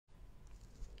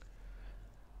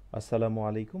আসসালামু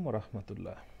আলাইকুম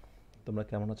রহমতুল্লাহ। তোমরা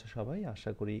কেমন আছো সবাই?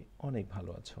 আশা করি অনেক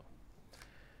ভালো আছো।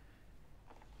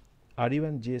 আর ইউ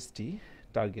জিএসটি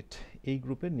টার্গেট এই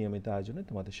গ্রুপের নিয়মিত আয়োজনে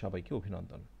তোমাদের সবাইকে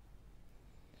অভিনন্দন।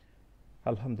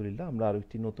 আলহামদুলিল্লাহ, আমরা আরও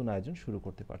একটি নতুন আয়োজন শুরু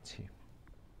করতে পারছি।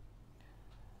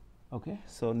 ওকে,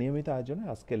 সো নিয়মিত আয়োজনে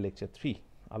আজকের লেকচার 3,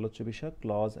 আলোচ্য বিষয়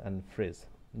ক্লজ অ্যান্ড ফ্রেজ।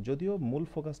 যদিও মূল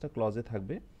ফোকাসটা ক্লজে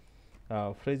থাকবে,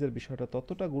 ফ্রেজের বিষয়টা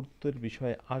ততটা গুরুত্বের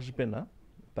বিষয়ে আসবে না,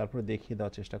 তারপরে দেখিয়ে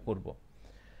দেওয়ার চেষ্টা করব।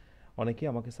 অনেকেই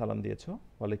আমাকে সালাম দিয়েছো,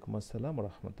 ওয়ালাইকুম আসসালাম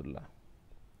রহমতুল্লাহ।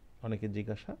 অনেকে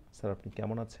জিজ্ঞাসা, স্যার আপনি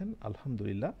কেমন আছেন?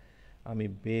 আলহামদুলিল্লাহ, আমি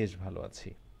বেশ ভালো আছি।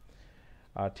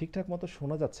 আর ঠিকঠাক মতো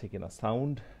শোনা যাচ্ছে কিনা,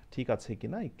 সাউন্ড ঠিক আছে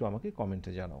কিনা একটু আমাকে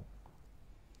কমেন্টে জানাও।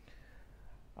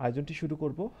 আয়োজনটি শুরু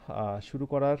করব। শুরু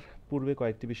করার পূর্বে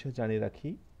কয়েকটি বিষয় জানিয়ে রাখি।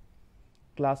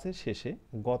 ক্লাসের শেষে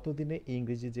গত দিনে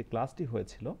ইংরেজি যে ক্লাসটি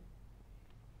হয়েছিল,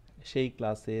 সেই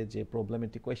ক্লাসে যে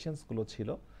প্রবলেমেটিক কোয়েশ্চেন্সগুলো ছিল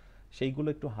সেইগুলো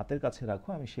একটু হাতের কাছে রাখো,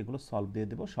 আমি সেগুলো সলভ দিয়ে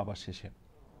দেবো সবার শেষে।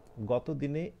 গত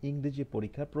দিনে ইংরেজি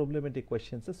পরীক্ষার প্রবলেমেটিক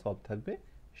কোয়েশ্চেন্সে সলভ থাকবে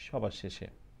সবার শেষে।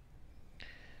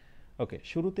 ওকে,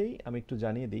 শুরুতেই আমি একটু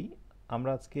জানিয়ে দিই,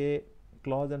 আমরা আজকে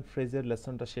ক্লজ অ্যান্ড ফ্রেজের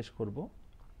লেসনটা শেষ করব।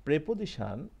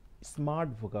 প্রেপোজিশন স্মার্ট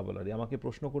ভোকাবুলারি, আমাকে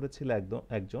প্রশ্ন করেছিল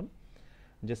একজন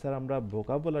যে স্যার আমরা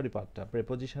ভোকাবুলারি পার্টটা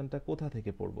প্রেপোজিশনটা কোথা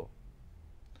থেকে পড়ব?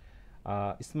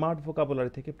 স্মার্ট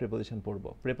ভোকাবুলারি থেকে প্রেপোজিশন পড়ব।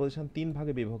 প্রেপোজিশন 3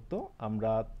 ভাগে বিভক্ত,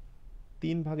 আমরা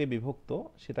 3 ভাগে বিভক্ত,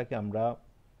 সেটাকে আমরা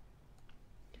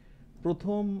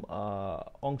প্রথম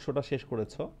অংশটা শেষ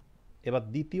করেছ, এবার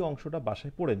দ্বিতীয় অংশটা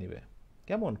বাসায় পড়ে নিবে।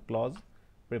 কেমন? Clause,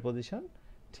 preposition.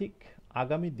 ঠিক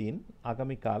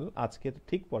আগামীকাল, আজকের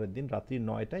ঠিক পরের দিন রাত্রি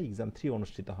 9টায় এক্সাম 3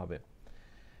 অনুষ্ঠিত হবে।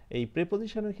 এই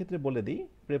প্রেপোজিশনের ক্ষেত্রে বলে দিই,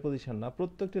 প্রেপোজিশন না,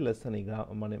 প্রত্যেকটি লেসনই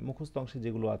মানে মুখস্থ অংশে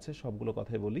যেগুলো আছে সবগুলো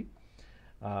কথাই বলি।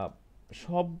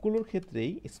 সবগুলোর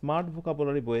ক্ষেত্রেই স্মার্ট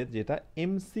ভোকাবুলারি বইয়ের যেটা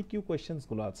এমসিকিউ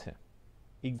কোয়েশ্চেন্সগুলো আছে,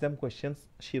 এক্সাম কোয়েশ্চেন্স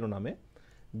শিরোনামে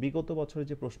বিগত বছরের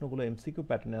যে প্রশ্নগুলো এমসিকিউ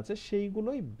প্যাটার্নে আছে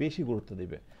সেইগুলোই বেশি গুরুত্ব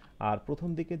দিবে। আর প্রথম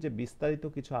দিকে যে বিস্তারিত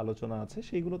কিছু আলোচনা আছে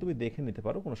সেইগুলো তুমি দেখে নিতে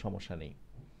পারো, কোনো সমস্যা নেই।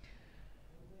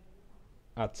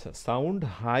 আচ্ছা, সাউন্ড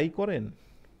হাই করেন।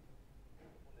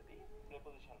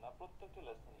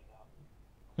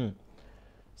 হুম,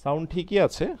 সাউন্ড ঠিকই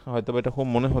আছে, হয়তো এটা খুব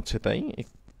মনে হচ্ছে, তাই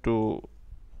একটু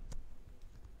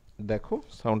দেখো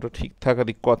সাউন্ডটা ঠিক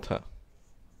থাকারই কথা।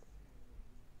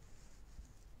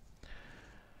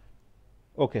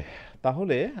 ওকে,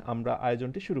 তাহলে আমরা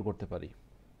আয়োজনটি শুরু করতে পারি।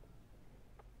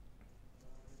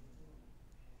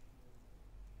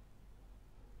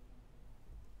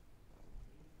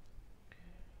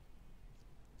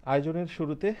 আয়োজনের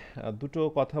শুরুতে দুটো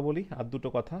কথা বলি, আর দুটো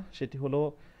কথা, সেটি হলো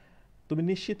তুমি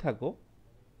নিশ্চিত থাকো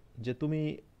যে তুমি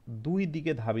দুই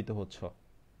দিকে ধাবিত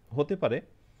হতে পারে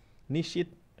নিশ্চিত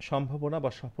সম্ভাবনা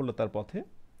বা সফলতার পথে,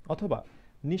 অথবা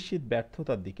নিশ্চিত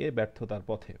ব্যর্থতার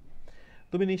পথে।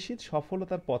 তুমি নিশ্চিত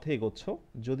সফলতার পথে এগোচ্ছ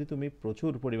যদি তুমি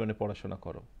প্রচুর পরিমাণে পড়াশোনা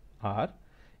করো, আর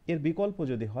এর বিকল্প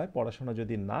যদি হয় পড়াশোনা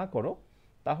যদি না করো,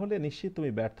 তাহলে নিশ্চিত তুমি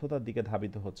ব্যর্থতার দিকে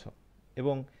ধাবিত হচ্ছ।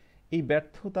 এবং এই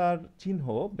ব্যর্থতার চিহ্ন,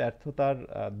 ব্যর্থতার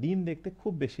দিন দেখতে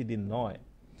খুব বেশি দিন নয়।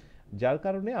 যার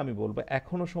কারণে আমি বলবো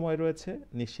এখনো সময় রয়েছে।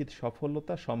 নিশ্চিত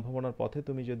সফলতা সম্ভাবনার পথে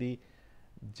তুমি যদি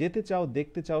যেতে চাও,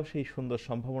 দেখতে চাও সেই সুন্দর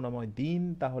সম্ভাবনাময় দিন,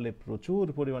 তাহলে প্রচুর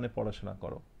পরিমাণে পড়াশোনা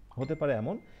করো। হতে পারে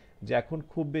এমন যে এখন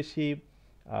খুব বেশি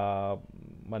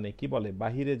মানে কি বলে,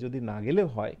 বাহিরে যদি না গেলেও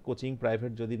হয়, কোচিং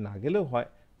প্রাইভেট যদি না গেলেও হয়,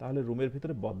 তাহলে রুমের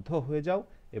ভিতরে বদ্ধ হয়ে যাও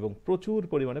এবং প্রচুর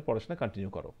পরিমাণে পড়াশোনা কন্টিনিউ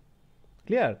করো।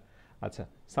 ক্লিয়ার? আচ্ছা,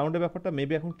 সাউন্ডের ব্যাপারটা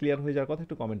মেবি এখন ক্লিয়ার হয়ে যাওয়ার কথা,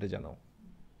 একটু কমেন্টে জানাও।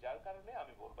 যার কারণে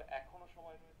আমি বলবো এখনো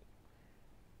সময় রয়েছে।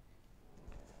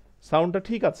 সাউন্ডটা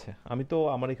ঠিক আছে, আমি তো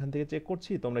আমার এখান থেকে চেক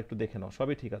করছি, তোমরা একটু দেখে নাও,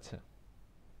 সবই ঠিক আছে।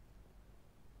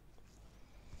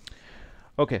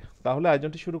 ওকে, তাহলে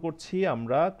আয়োজনটি শুরু করছি।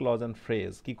 আমরা ক্লজ অ্যান্ড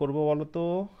ফ্রেজ কি করব বলো তো?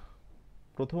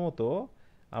 প্রথমত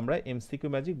আমরা এমসিকিউ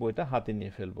ম্যাজিক বইটা হাতে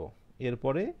নিয়ে ফেলবো,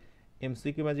 এরপরে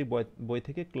এমসিকিউ ম্যাজিক বই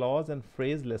থেকে ক্লজ অ্যান্ড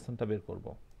ফ্রেজ লেসনটা বের করব।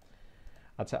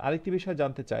 আচ্ছা, আরেকটি বিষয়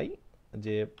জানতে চাই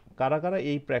যে কারা কারা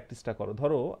এই প্র্যাকটিসটা করো।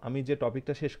 ধরো আমি যে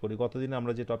টপিকটা শেষ করি, গতদিন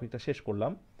আমরা যে টপিকটা শেষ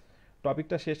করলাম,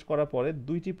 টপিকটা শেষ করার পরে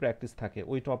 2টি প্র্যাকটিস থাকে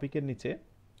ওই টপিকের নিচে,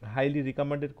 হাইলি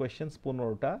রিকমেন্ডেড কোয়েশ্চেন্স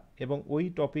 15টা, এবং ওই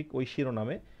টপিক ওই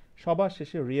শিরোনামে সবার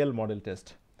শেষে রিয়েল মডেল টেস্ট।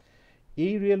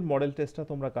 এই রিয়েল মডেল টেস্টটা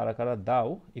তোমরা কারা কারা দাও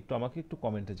একটু আমাকে একটু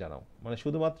কমেন্টে জানাও। মানে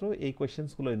শুধুমাত্র এই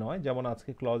কোয়েশ্চেন্সগুলোই নয়, যেমন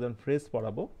আজকে ক্লজ অ্যান্ড ফ্রেজ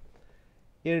পড়াবো,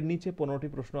 এর নিচে 15টি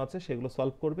প্রশ্ন আছে, সেগুলো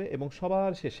সলভ করবে, এবং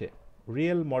সবার শেষে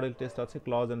রিয়েল মডেল টেস্ট আছে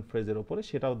ক্লজ অ্যান্ড ফ্রেজের ওপরে,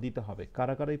 সেটাও দিতে হবে।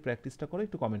 কারা কারা এই প্র্যাকটিসটা করে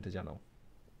একটু কমেন্টে জানাও।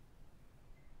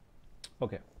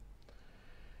 ওকে,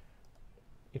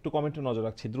 একটু কমেন্টে নজর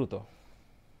রাখছি দ্রুত।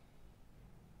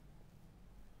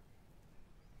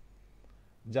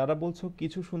 যারা বলছো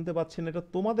কিছু শুনতে পাচ্ছেন, এটা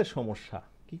তোমাদের সমস্যা,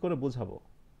 কি করে বোঝাবো?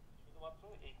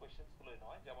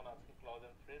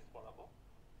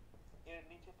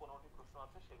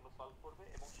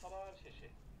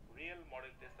 রিয়েল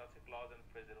মডেল টেস্ট আছে ক্লজ এন্ড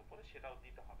ফ্রেজের উপরে, সেটাও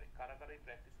দিতে হবে। কারা কারা এই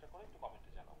প্র্যাকটিসটা করে একটু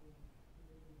কমেন্টে জানাও।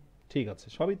 ঠিক আছে,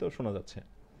 সবই তো শোনা যাচ্ছে।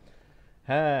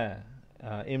 হ্যাঁ,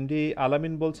 এমডি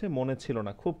আলামিন বলছে মনে ছিল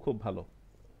না। খুব খুব ভালো,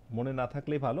 মনে না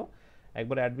থাকলেই ভালো।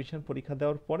 একবার অ্যাডমিশন পরীক্ষা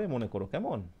দেওয়ার পরে মনে করো,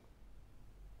 কেমন?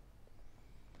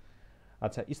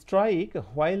 আচ্ছা, strike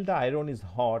while the iron is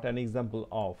hot an example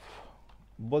of,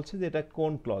 বলছে যে এটা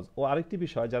কোন ক্লজ। ও আরেকটি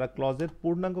বিষয়, যারা ক্লজের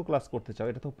পূর্ণাঙ্গ ক্লাস করতে চাও,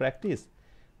 এটা তো প্র্যাকটিস।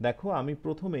 দেখো আমি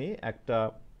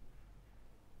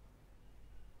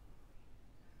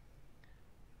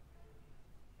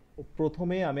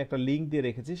প্রথমে আমি একটা লিঙ্ক দিয়ে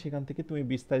রেখেছি, সেখান থেকে তুমি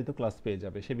বিস্তারিত ক্লাস পেয়ে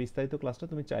যাবে। সেই বিস্তারিত ক্লাসটা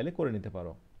তুমি চাইলে করে নিতে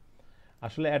পারো।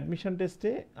 আসলে অ্যাডমিশন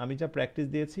টেস্টে আমি যা প্র্যাকটিস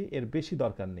দিয়েছি এর বেশি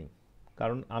দরকার নেই,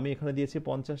 কারণ আমি এখানে দিয়েছি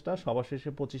 50টা, সবার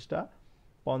শেষে 25টা।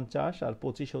 50 আর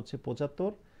 25 হচ্ছে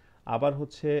 75, আবার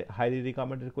হচ্ছে হাইলি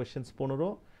রিকমেন্ডেড কোয়েশ্চেন্স 15,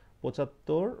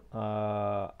 75,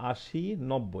 80,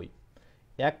 90।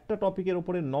 একটা টপিকের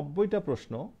উপরে 90টা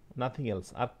প্রশ্ন, নাথিং এলস।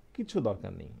 আর কিছু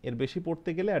দরকার নেই, এর বেশি পড়তে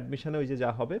গেলে অ্যাডমিশনে ওই যে যা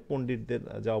হবে, পণ্ডিতদের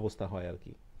যা অবস্থা হয় আর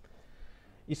কি।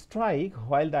 Strike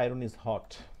while the iron is hot,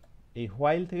 এই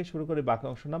হোয়াইল থেকে শুরু করে বাকি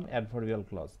অংশ নাম অ্যাডভার্বিয়াল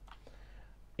ক্লজ।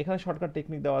 এখানে শর্টকাট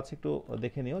টেকনিক দেওয়া আছে, একটু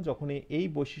দেখে নিও। যখনই এই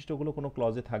বৈশিষ্ট্যগুলো কোনো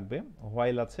ক্লজে থাকবে,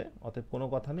 হোয়াইল আছে, অতএব কোনো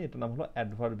কথা নেই, এটার নাম হলো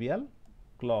অ্যাডভার্বিয়াল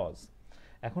ক্লজ।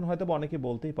 এখন হয়তো অনেকে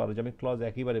বলতেই পারো যে আমি ক্লজ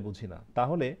একেবারে বুঝি না,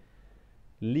 তাহলে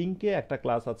লিঙ্কে একটা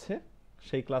ক্লাস আছে,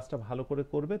 সেই ক্লাসটা ভালো করে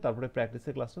করবে, তারপরে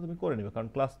প্র্যাকটিসের ক্লাসটা তুমি করে নেবে, কারণ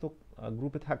ক্লাস তো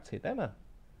গ্রুপে থাকছেই, তাই না?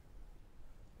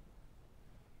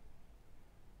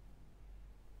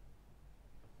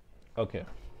 ওকে,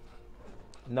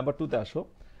 নাম্বার 2তে আসো।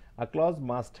 আ ক্লজ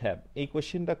মাস্ট হ্যাভ, এই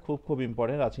কোয়েশ্চেনটা খুব খুব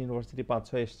ইম্পর্টেন্ট। রাজশাহী ইউনিভার্সিটি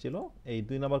 5-6 এসেছিল। এই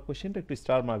 2 নাম্বার কোয়েশ্চেনটা একটু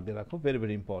স্টার মার্ক দিয়ে রাখো, ভেরি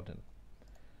ভেরি ইম্পর্টেন্ট।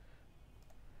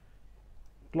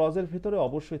 ক্লজের ভিতরে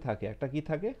অবশ্যই থাকে একটা, কি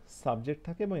থাকে, সাবজেক্ট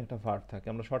থাকে এবং একটা ভার্ব থাকে।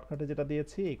 আমরা শর্টকাটে যেটা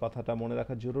দিয়েছি, এই কথাটা মনে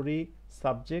রাখা জরুরি,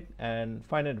 subject and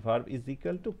finite verb is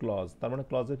equal to clause. তার মানে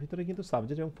ক্লজের ভিতরে কিন্তু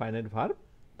সাবজেক্ট এবং ফাইনাইট ভার্ব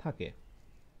থাকে।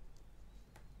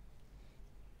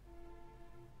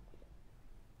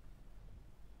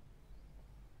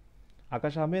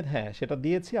 আকাশ আহমেদ, হ্যাঁ সেটা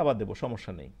দিয়েছি, আবার দেবো,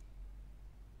 সমস্যা নেই।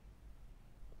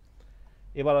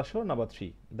 এবার আসো number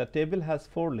 3, the table has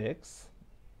 4 legs,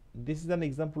 this is an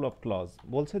example of clause.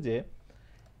 বলছে যে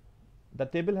দ্য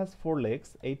টেবিল হ্যাজ 4 legs,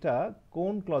 এইটা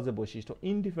কোন ক্লজের বৈশিষ্ট্য?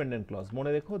 Independent clause.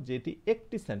 মনে রেখো, যেটি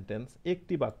একটি সেন্টেন্স,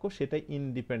 একটি বাক্য, সেটাই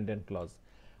ইন্ডিপেন্ডেন্ট ক্লজ।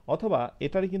 অথবা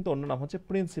এটারই কিন্তু অন্য নাম হচ্ছে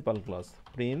প্রিন্সিপাল ক্লজ,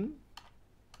 প্রিন্সিপাল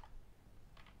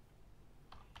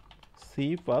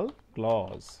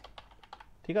ক্লজ।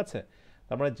 ঠিক আছে,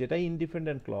 তার মানে যেটাই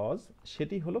ইন্ডিপেন্ডেন্ট ক্লজ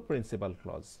সেটি হলো principal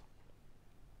clause.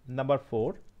 Number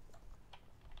 4,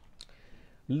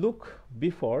 look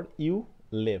before you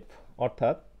Lev,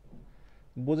 অর্থাৎ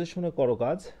বুঝে শুনে করো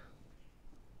কাজ,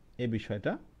 এই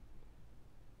বিষয়টা।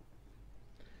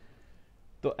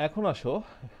 তো এখন আসো,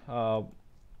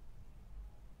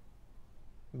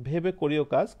 ভেবে করিও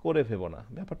কাজ, করে ভেবো না,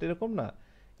 ব্যাপারটা এরকম না।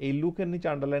 এই লুকের নিচে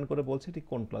আন্ডারলাইন করে বলছে এটি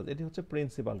কোন ক্লজ, এটি হচ্ছে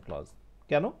প্রিন্সিপাল ক্লজ।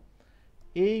 কেন?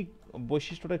 এই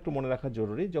বৈশিষ্ট্যটা একটু মনে রাখা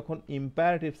জরুরি। যখন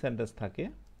ইম্পারেটিভ সেন্টেন্স থাকে,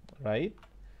 রাইট,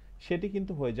 সেটি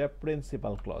কিন্তু হয়ে যায়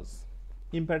প্রিন্সিপাল ক্লজ।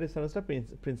 ইম্পারেটিভ সেন্টেন্সটা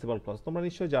প্রিন্সিপাল ক্লজ। তোমরা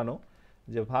নিশ্চয়ই জানো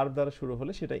যে ভার্ব দ্বারা শুরু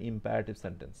হলে সেটা ইম্পারেটিভ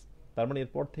সেন্টেন্স। তার মানে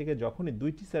এরপর থেকে যখনই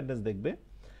 2টি সেন্টেন্স দেখবে,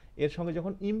 এর সঙ্গে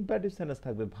যখন ইম্পারেটিভ সেন্টেন্স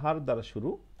থাকবে ভার্ব দ্বারা শুরু,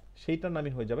 সেইটার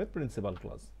নামই হয়ে যাবে প্রিন্সিপাল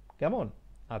ক্লজ। কেমন?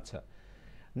 আচ্ছা,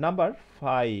 নাম্বার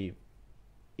 5,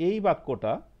 এই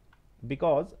বাক্যটা,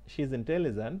 because she is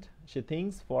intelligent she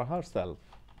things for herself,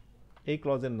 এই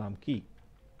ক্লজের নাম কি?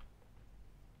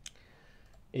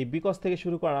 এই বিকজ থেকে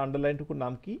শুরু করা আন্ডারলাইনটুকুর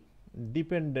নাম কি?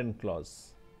 ডিপেন্ডেন্ট ক্লজ,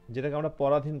 যেটাকে আমরা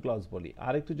পরাধীন ক্লজ বলি।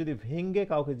 আর একটু যদি ভেঙ্গে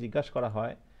কাউকে জিজ্ঞাসা করা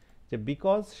হয় যে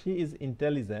বিকজ শি ইজ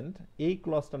ইন্টেলিজেন্ট, এই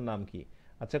ক্লজটার নাম কি?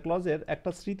 আচ্ছা, ক্লজের একটা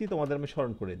স্মৃতি তোমাদের আমি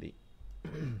স্মরণ করে দিই।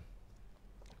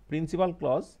 প্রিন্সিপাল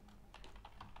ক্লজ,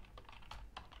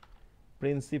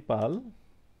 প্রিন্সিপাল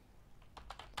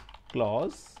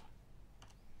ক্লজ,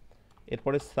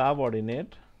 এরপরে সাবঅর্ডিনেট,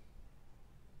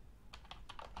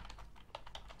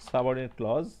 সাবঅর্ডিনেট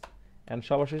ক্লজ, অ্যান্ড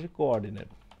সবার শেষে কোঅর্ডিনেট।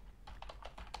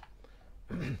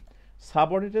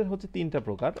 সাবঅর্ডিনেটের হচ্ছে 3টা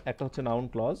প্রকার, একটা হচ্ছে নাউন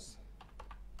ক্লজ,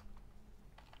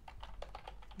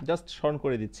 জাস্ট স্মরণ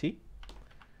করে দিচ্ছি,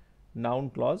 নাউন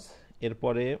ক্লজ,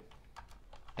 এরপরে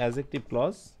অ্যাডজেক্টিভ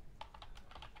ক্লজ,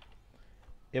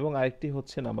 এবং আরেকটি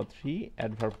হচ্ছে নাম্বার 3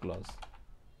 অ্যাডভার্ব ক্লজ।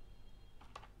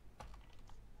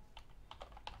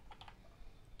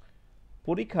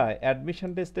 পরীক্ষায়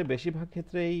অ্যাডমিশন টেস্টে বেশিরভাগ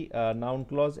ক্ষেত্রেই noun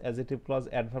clause, adjective clause,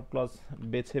 adverb clause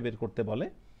বেছে বের করতে বলে।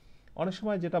 অনেক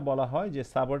সময় যেটা বলা হয় যে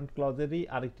সাবঅর্ডিনেট ক্লজেরই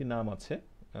আরেকটি নাম আছে,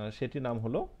 সেটি নাম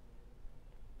হলো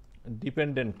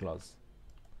ডিপেন্ডেন্ট ক্লজ।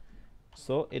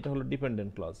 সো এটা হলো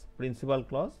dependent clause, principal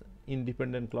clause,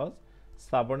 independent clause,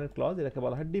 subordinate clause, এটাকে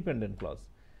বলা হয় ডিপেন্ডেন্ট ক্লজ।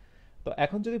 তো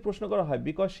এখন যদি প্রশ্ন করা হয়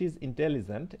বিকজ শি ইজ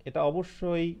ইন্টেলিজেন্ট, এটা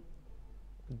অবশ্যই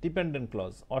ডিপেন্ডেন্ট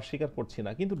ক্লজ, অস্বীকার করছি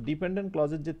না, কিন্তু ডিপেন্ডেন্ট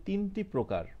ক্লজের যে তিনটি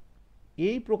প্রকার,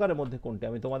 এই প্রকারের মধ্যে কোনটি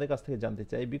আমি তোমাদের কাছ থেকে জানতে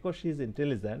চাই। বিকজ শি ইজ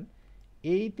ইন্টেলিজেন্ট,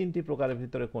 এই তিনটি প্রকারের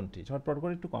ভিতরে কোনটি? ঝটপট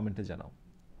করে একটু কমেন্টে জানাও।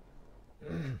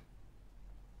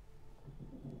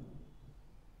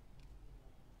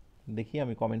 দেখি,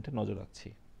 আমি কমেন্টে নজর রাখছি।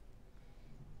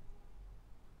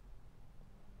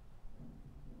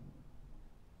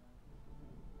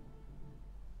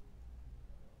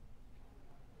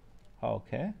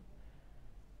 ওকে,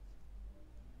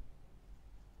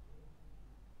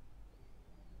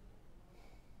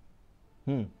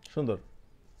 সুন্দর।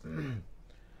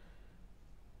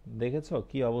 দেখেছো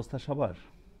কি অবস্থা সবার?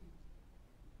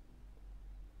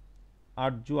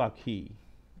 আরজু আখি,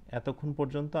 এতক্ষণ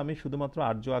পর্যন্ত আমি শুধুমাত্র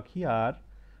আরজু আখি আর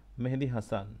মেহেদি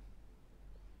হাসান,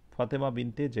 ফাতেমা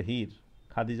বিনতে জহির,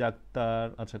 খাদিজা আক্তার,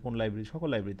 আচ্ছা কোন লাইব্রেরি? সকল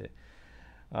লাইব্রেরিতে।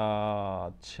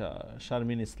 আচ্ছা,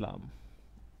 শারমিন ইসলাম,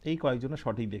 এই কয়েকজনের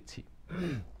সঠিক দেখছি।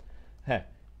 হ্যাঁ,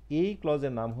 এই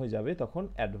ক্লজের নাম হয়ে যাবে তখন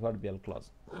অ্যাডভার্বিয়াল ক্লজ।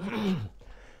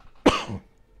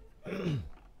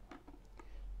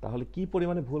 তাহলে কি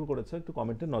পরিমাণে ভুল করেছো একটু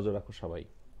কমেন্টে নজর রাখো সবাই।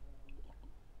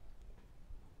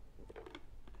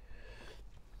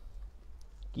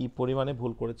 কি পরিমাণে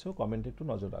ভুল করেছো কমেন্টে একটু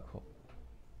নজর রাখো।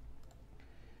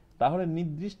 তাহলে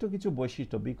নির্দিষ্ট কিছু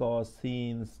বৈশিষ্ট্য, বিকজ,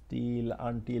 সিন্স, স্টিল,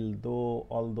 আনটিল, দো,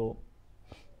 অলদো,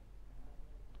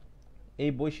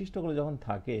 এই বৈশিষ্ট্যগুলো যখন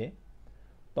থাকে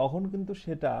তখন কিন্তু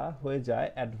সেটা হয়ে যায়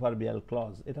অ্যাডভার্বিয়াল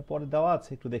ক্লজ। এটা পরে দেওয়া আছে,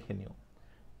 একটু দেখে নিও।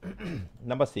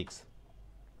 Number 6,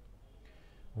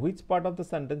 which part of the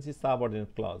sentence is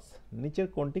subordinate clause? নিচের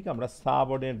কোনটিকে আমরা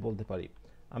সাবঅর্ডিনেট বলতে পারি?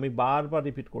 আমি বারবার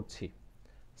রিপিট করছি,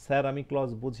 স্যার আমি ক্লজ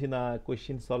বুঝি না,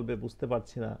 কোয়েশ্চেন সলভে বুঝতে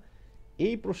পারছি না।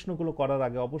 এই প্রশ্নগুলো করার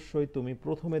আগে অবশ্যই তুমি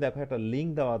প্রথমে দেখো একটা লিঙ্ক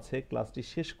দেওয়া আছে, ক্লাসটি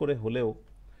শেষ করে হলেও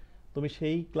তুমি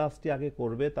সেই ক্লাসটি আগে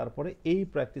করবে, তারপরে এই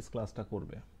প্র্যাকটিস ক্লাসটা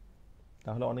করবে,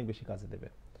 তাহলে অনেক বেশি কাজে দেবে।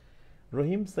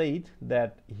 রহিম said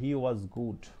that he was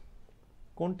good,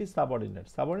 কোনটি সাবঅর্ডিনেট?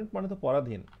 সাবঅর্ডিনেট মানে তো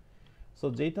পরাধীন। সো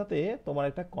যেটাতে তোমার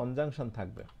একটা কনজাংশন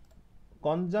থাকবে,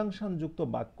 কনজাংশন যুক্ত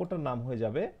বাক্যটার নাম হয়ে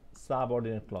যাবে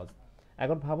সাবঅর্ডিনেট ক্লজ।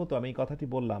 এখন ভাবো তো, আমি এই কথাটি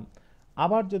বললাম,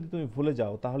 আবার যদি তুমি ভুলে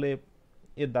যাও তাহলে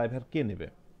এর দায়ভার কে নেবে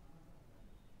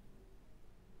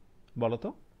বলো তো?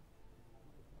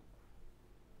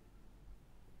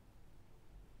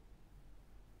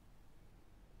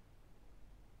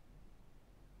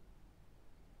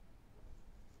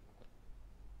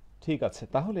 ঠিক আছে,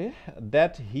 তাহলে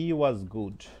দ্যাট হি ওয়াজ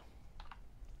গুড,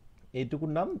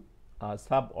 এইটুকুর নাম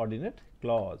সাবঅর্ডিনেট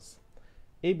ক্লজ।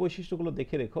 এই বৈশিষ্ট্যগুলো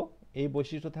দেখে রেখো, এই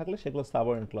বৈশিষ্ট্য থাকলে সেগুলো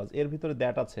সাবঅর্ডিনেট ক্লজ। এর ভিতরে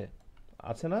দ্যাট আছে,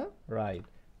 আছে না? রাইট,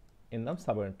 এর নাম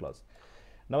subordinate clause.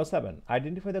 Number 7,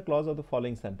 identify the clause of the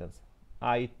following sentence.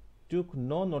 I took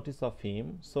no notice of him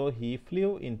so he flew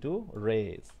into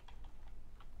race.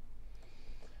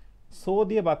 So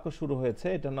দিয়ে বাক্য শুরু হয়েছে,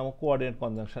 এটার নাম কোঅর্ডিনেট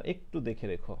কনজাংশন। একটু দেখে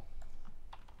রেখো,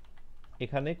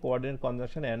 এখানে coordinate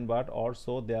conjunction and, but, or,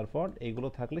 so, therefore এগুলো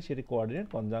থাকলে সেটি কোঅর্ডিনেট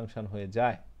কনজাংশন হয়ে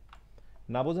যায়,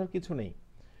 না বোঝার কিছু নেই।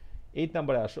 8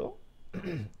 নম্বরে আসো।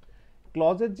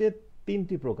 ক্লজের যে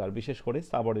তিনটি প্রকার, বিশেষ করে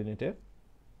সাবঅর্ডিনেটের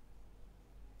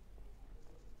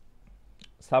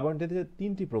যে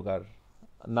তিনটি প্রকার,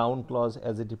 noun clause,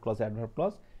 adjective clause, adverb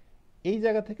clause, এই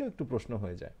জায়গা থেকেও একটু প্রশ্ন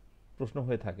হয়ে যায়, প্রশ্ন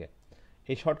হয়ে থাকে।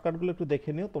 এই শর্টকাটগুলো একটু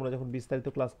দেখে নিও, তোমরা যখন বিস্তারিত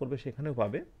ক্লাস করবে সেখানেও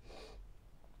পাবে।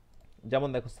 যেমন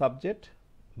দেখো, subject,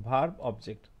 verb,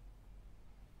 object,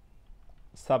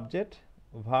 subject,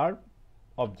 verb,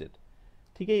 object.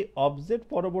 ঠিক এই অবজেক্ট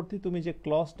পরবর্তী তুমি যে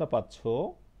ক্লজটা পাচ্ছ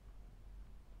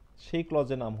সেই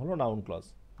ক্লজের নাম হলো নাউন ক্লজ।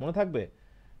 মনে থাকবে,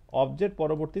 অবজেক্ট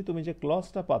পরবর্তী তুমি যে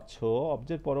ক্লজটা পাচ্ছ,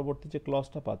 অবজেক্ট পরবর্তী যে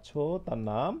ক্লজটা পাচ্ছ তার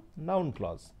নাম নাউন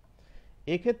ক্লজ।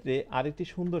 এক্ষেত্রে আরেকটি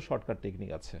সুন্দর শর্টকাট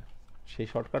টেকনিক আছে, সেই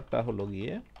শর্টকাটটা হলো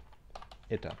গিয়ে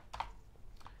এটা,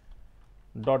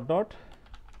 ডট ডট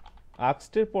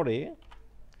আক্সটের পরে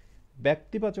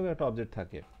ব্যক্তিবাচক একটা অবজেক্ট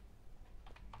থাকে।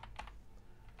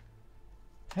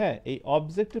 হ্যাঁ, এই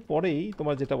অবজেক্টের পরেই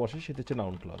তোমার যেটা বসে সেটা হচ্ছে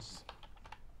নাউন ক্লজ।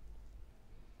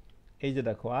 এই যে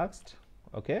দেখো, আক্সড,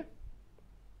 ওকে,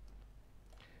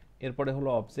 এরপরে হলো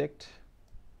অবজেক্ট,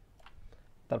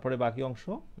 তারপরে বাকি অংশ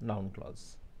নাউন ক্লজ।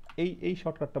 এই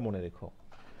শর্টকাটটা মনে রেখো।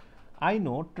 আই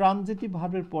নো, ট্রানজিটিভ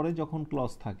ভার্বের পরে যখন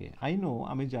ক্লজ থাকে, আই নো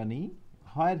আমি জানি,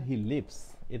 হোয়ার হি লিভস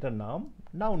এটার নাম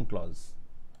নাউন ক্লজ।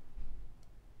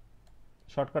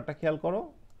 শর্টকাটটা খেয়াল করো,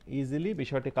 ইজিলি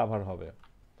বিষয়টি কাভার হবে।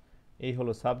 এই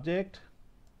হলো সাবজেক্ট,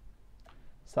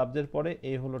 সাবজেক্ট পরে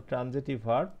এই হলো ট্রানজিটিভ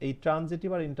ভার্ব। এই ট্রানজিটিভ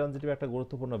আর ইনট্রানজিটিভ একটা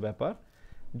গুরুত্বপূর্ণ ব্যাপার,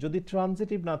 যদি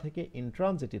ট্রানজিটিভ না থেকে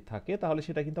ইনট্রানজিটিভ থাকে তাহলে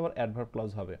সেটা কিন্তু আবার অ্যাডভার্ব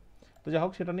ক্লজ হবে। তো যাই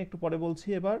হোক, সেটা নিয়ে একটু পরে বলছি।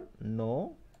 এবার নো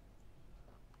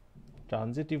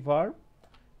ট্রানজিটিভ ভার্ব,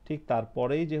 ঠিক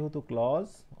তারপরেই যেহেতু ক্লজ,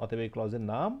 অতএব এই ক্লজের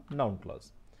নাম noun clause.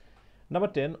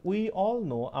 Number 10, we all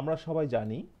know, আমরা সবাই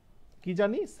জানি। কি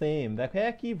জানি? সেম। দেখো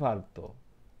একই ভার্ব তো,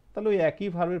 তাহলে ওই একই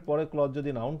ভার্বের পরে ক্লজ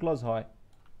যদি নাউন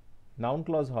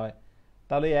ক্লজ হয়,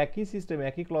 তাহলে একই সিস্টেম,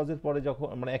 একই ক্লজের পরে যখন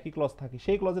মানে একই ক্লজ থাকে,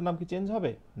 সেই ক্লজের নাম কি চেঞ্জ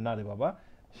হবে? না রে বাবা,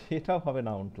 সেটাও হবে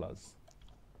নাউন ক্লজ,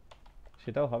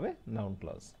 সেটাও হবে নাউন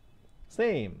ক্লজ,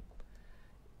 সেম।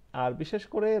 আর বিশেষ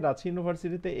করে রাঁচি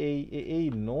ইউনিভার্সিটিতে এই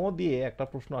নো দিয়ে একটা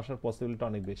প্রশ্ন আসার পসিবিলিটি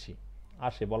অনেক বেশি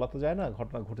আসে, বলা তো যায় না,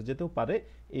 ঘটনা ঘটে যেতেও পারে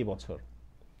এই বছর।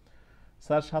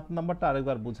 স্যার 7 নাম্বারটা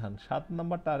আরেকবার বুঝান, 7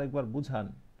 নাম্বারটা আরেকবার বুঝান।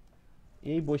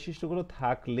 এই বৈশিষ্ট্যগুলো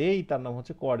থাকলেই তার নাম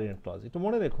হচ্ছে কোঅর্ডিনেট ক্লজ। একটু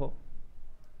মনে রেখো,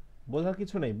 বোঝার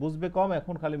কিছু নেই, বুঝবে কম,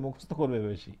 এখন খালি মুখস্থ করবে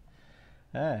বেশি।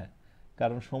 হ্যাঁ,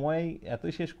 কারণ সময়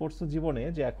এতই শেষ করছো জীবনে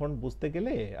যে এখন বুঝতে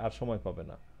গেলে আর সময় পাবে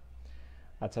না।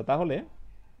 আচ্ছা, তাহলে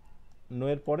নো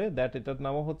এর পরে দ্যাট, এটার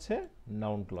নামও হচ্ছে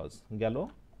নাউন ক্লজ গেল।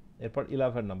 এরপর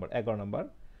 11 নাম্বার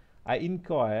আই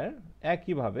ইনকোয়ার,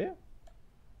 একইভাবে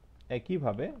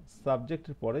একইভাবে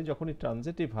সাবজেক্টের পরে যখনই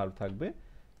ট্রানজিটিভ ভার্ব থাকবে,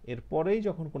 এরপরেই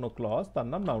যখন কোনো ক্লজ, তার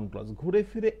নাম নাউন ক্লজ। ঘুরে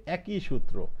ফিরে একই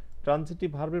সূত্র, ট্রানজিটিভ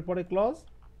ভার্বের পরে ক্লজ,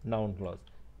 নাউন ক্লজ,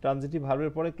 ট্রানজিটিভ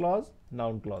ভার্বের পরে ক্লজ,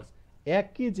 নাউন ক্লজ,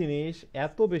 একই জিনিস।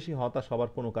 এত বেশি হতাশ হবার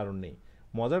কোনো কারণ নেই।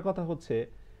 মজার কথা হচ্ছে,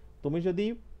 তুমি যদি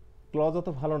ক্লজ অত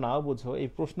ভালো নাও বুঝো, এই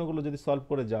প্রশ্নগুলো যদি সলভ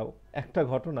করে যাও, একটা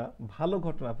ঘটনা, ভালো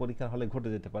ঘটনা পরীক্ষার হলে ঘটে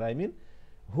যেতে পারে। আই মিন,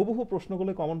 হুবহু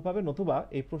প্রশ্নগুলো কমন পাবে, নতুবা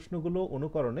এই প্রশ্নগুলো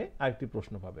অনুকরণে আরেকটি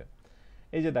প্রশ্ন পাবে।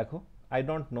 এই যে দেখো, আই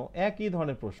ডোন্ট নো, একই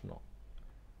ধরনের প্রশ্ন,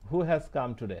 who has come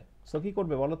today. So কি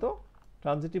করবে বলো তো?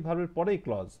 ট্রানজিটিভ ভার্বের পরেই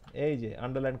ক্লজ, এই যে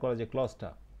আন্ডারলাইন করা যে ক্লজটা,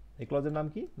 এই ক্লজের নাম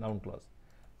কি? Noun clause.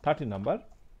 13 নাম্বার,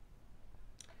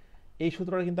 এই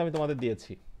সূত্রটা কিন্তু আমি তোমাদের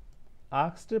দিয়েছি।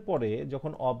 আস্টের পরে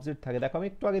যখন অবজেক্ট থাকে, দেখো আমি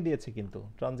একটু আগে দিয়েছি কিন্তু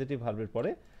ট্রানজিটিভ ভার্বের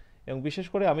পরে, এবং বিশেষ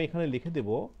করে আমি এখানে লিখে দেব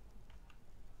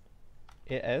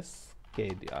এএস কে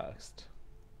দিয়ে আস্ট।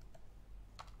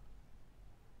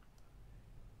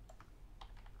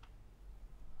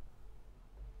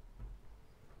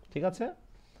 ঠিক আছে?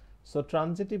 সো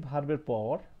ট্রানজিটিভ ভার্বের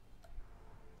পর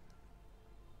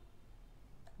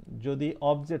যদি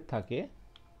অবজেক্ট থাকে,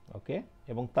 ওকে,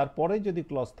 এবং তারপরে যদি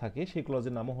ক্লজ থাকে, সেই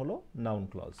ক্লজের নামও হলো নাউন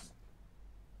ক্লজ।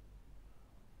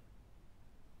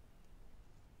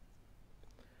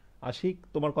 আশিক,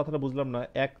 তোমার কথাটা বুঝলাম না,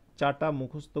 এক চাটা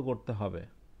মুখস্থ করতে হবে?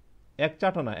 এক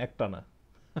চাটা না, একটা না।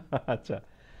 আচ্ছা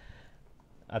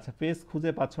আচ্ছা, পেজ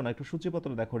খুঁজে পাচ্ছ না, একটু সূচিপত্র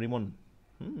দেখো রিমন।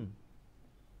 হুম,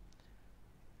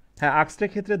 হ্যাঁ, আক্সটের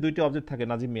ক্ষেত্রে দুইটি অবজেক্ট থাকে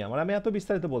নাজিম মিয়া, আমি এত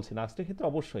বিস্তারিত বলছি না। আক্সটের ক্ষেত্রে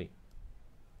অবশ্যই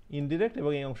ইনডিরেক্ট,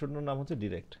 এবং এই অংশটার নাম হচ্ছে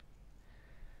ডিরেক্ট।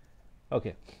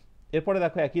 ওকে, এরপরে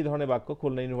দেখো একই ধরনের বাক্য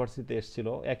খুলনা ইউনিভার্সিটিতে এসেছিল,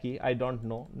 একই আই ডোন্ট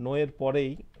নো, নো এর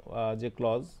পরেই যে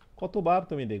ক্লজ, কতবার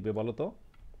তুমি দেখবে বলো তো?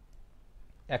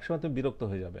 একসময় তুমি বিরক্ত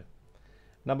হয়ে যাবে।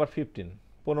 নাম্বার 15,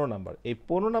 15 নাম্বার, এই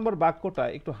 15 নাম্বার বাক্যটা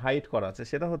একটু হাইট করা আছে,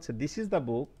 সেটা হচ্ছে this is the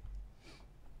book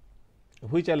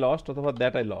which I lost, অথবা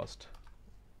দ্যাট আই লস্ট,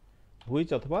 হুইচ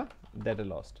অথবা দ্যাট আই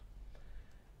লস্ট।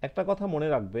 একটা কথা মনে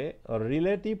রাখবে,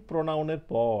 রিলেটিভ প্রোনাউনের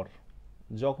পর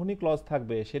যখনই ক্লজ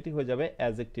থাকবে সেটি হয়ে যাবে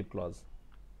অ্যাডজেক্টিভ ক্লজ।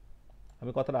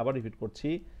 আমি কথাটা আবার রিপিট করছি,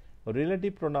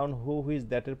 রিলেটিভ প্রোনাউন হু, হুইচ,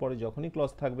 দ্যাটের পরে যখনই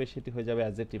ক্লজ থাকবে সেটি হয়ে যাবে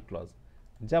অ্যাডজেক্টিভ ক্লজ।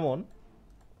 যেমন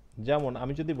যেমন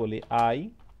আমি যদি বলি I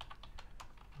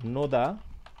know the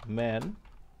man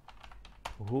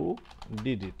who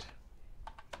did it,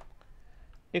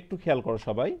 একটু খেয়াল করো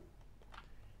সবাই,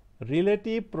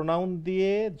 রিলেটিভ প্রোনাউন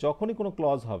দিয়ে যখনই কোনো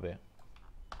ক্লজ হবে,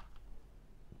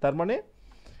 তার মানে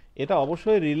এটা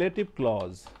অবশ্যই relative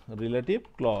clause, relative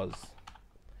clause.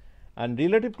 And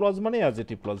relative clause মানে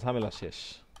অ্যাডজেক্টিভ ক্লজ, ঝামেলা শেষ।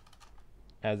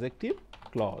 Adjective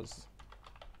clause,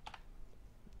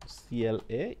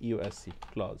 CLAUSE,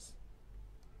 clause.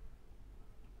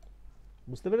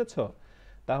 বুঝতে পেরেছ?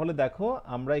 তাহলে দেখো,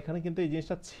 আমরা এখানে কিন্তু এই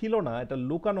জিনিসটা ছিল না, এটা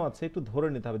লুকানো আছে, একটু ধরে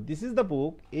নিতে হবে। দিস ইজ দ্য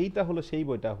বুক, এইটা হলো সেই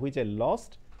বইটা, হুইচ আই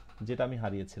লস্ট, যেটা আমি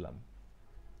হারিয়েছিলাম।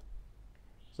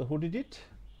 সো হু ডিড ইট,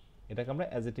 এটাকে আমরা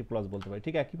অ্যাডজেক্টিভ ক্লজ বলতে পারি।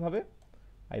 ঠিক একইভাবে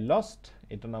আই লস্ট,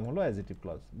 এটার নাম হলো অ্যাডজেক্টিভ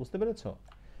ক্লজ। বুঝতে পেরেছ?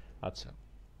 আচ্ছা,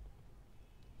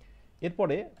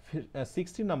 এরপরে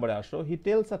 16 নাম্বারে আসো, he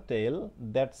tells a tell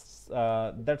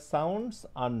that sounds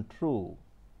untrue.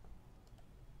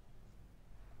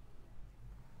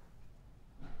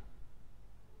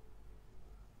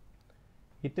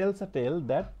 He tells a tale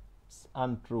that's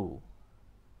untrue.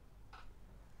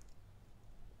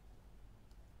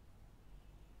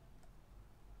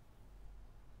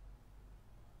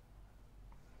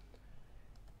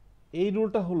 এই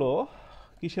রুলটা হলো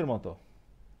কিসের মতো?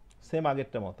 সেম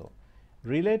আগেরটা মতো।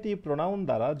 রিলেটিভ প্রোনাউন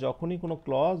দ্বারা যখনই কোনো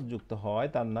ক্লজ যুক্ত হয়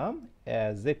তার নাম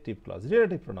adjective clause.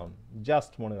 Relative pronoun,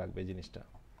 just মনে রাখবে এই জিনিসটা।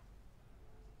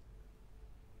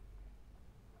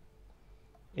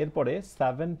 এরপরে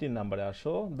 17 নম্বরে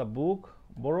আসো। The book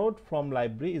borrowed from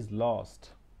library is lost.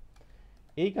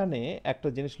 এইখানে একটা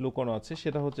জিনিস লুকোনো আছে,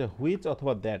 সেটা হচ্ছে হুইচ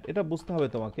অথবা দ্যাট। এটা বুঝতে হবে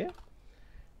তোমাকে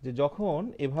যে যখন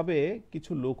এভাবে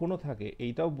কিছু লুকোনো থাকে,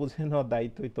 এইটাও বুঝে নেওয়ার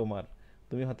দায়িত্বই তোমার।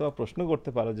 তুমি হয়তো প্রশ্ন করতে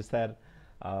পারো যে স্যার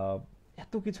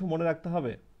এত কিছু মনে রাখতে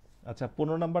হবে। আচ্ছা,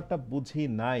 15 নাম্বারটা বুঝি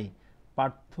নাই।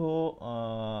 পার্থ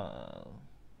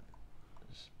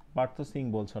পার্থ সিং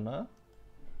বলছো না?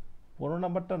 15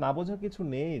 নাম্বারটা না বোঝার কিছু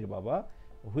নেই রে বাবা।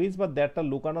 হুইজ বা দ্যাটটা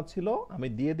লুকানো ছিল, আমি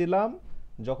দিয়ে দিলাম।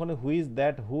 যখন হুইজ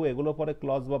দ্যাট হু এগুলো পরে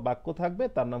ক্লজ বা বাক্য থাকবে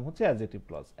তার নাম হচ্ছে অ্যাডজেক্টিভ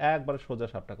ক্লজ। একবারে সোজা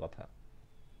সাপটা কথা।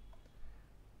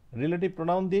 রিলেটিভ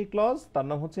প্রোনাউন দিয়ে ক্লজ, তার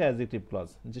নাম হচ্ছে অ্যাডজেক্টিভ ক্লজ।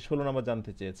 যে 16 নম্বর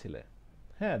জানতে চেয়েছিলে।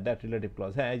 হ্যাঁ, দ্যাট রিলেটিভ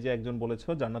ক্লজ। হ্যাঁ, এই যে একজন বলেছো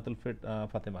জান্নাতুল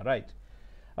ফাতেমা, রাইট।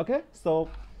 ওকে, সো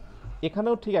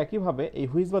এখানেও ঠিক একইভাবে এই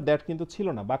হুইজ বা দ্যাট কিন্তু ছিল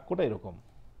না, বাক্যটা এরকম।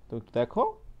 তো দেখো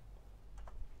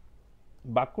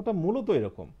বাক্যটা মূলত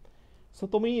এরকম। সো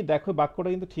তুমি দেখো বাক্যটা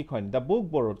কিন্তু ঠিক হয়নি। দ্য বুক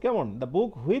বোরোড, কেমন? দ্য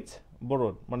বুক হুইচ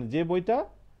বোরোড, মানে যে বইটা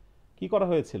কি করা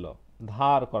হয়েছিল,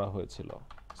 ধার করা হয়েছিল।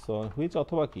 সো হুইচ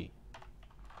অথবা কি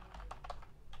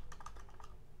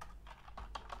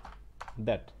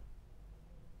দ্যাট।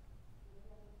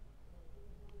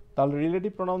 তাহলে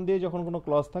রিলেটিভ প্রোনাউন দিয়ে যখন কোনো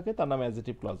ক্লজ থাকে তার নাম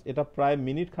অ্যাডজেক্টিভ ক্লজ। এটা প্রায়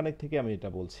মিনিট খানেক থেকে আমি এটা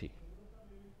বলছি।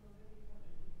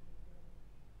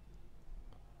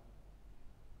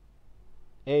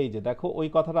 এই যে দেখো ওই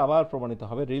কথাটা আবার প্রমাণিত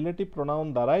হবে। রিলেটিভ প্রোনাউন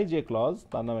দ্বারাই যে ক্লজ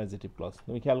তার নাম অ্যাডজেক্টিভ ক্লজ।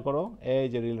 তুমি খেয়াল করো, এই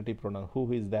যে relative pronoun who,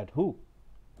 who's that, who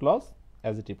clause,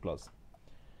 adjective clause.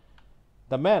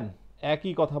 The man,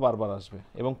 একই কথা বারবার আসবে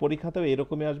এবং পরীক্ষাতেও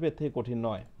এরকমই আসবে, এর থেকে কঠিন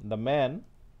নয়। দ্য ম্যান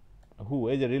হু,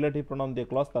 এই যে রিলেটিভ প্রোনাউন দিয়ে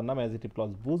ক্লজ, তার নাম অ্যাডজেক্টিভ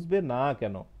ক্লজ। বুঝবে না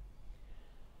কেন?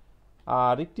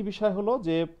 আর একটি বিষয় হলো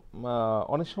যে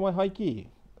অনেক সময় হয় কি,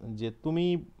 যে তুমি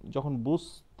যখন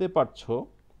বুঝতে পারছো,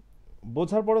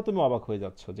 বোঝার পরে তুমি অবাক হয়ে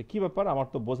যাচ্ছ যে কি ব্যাপার, আমার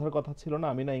তো বোঝার কথা ছিল না,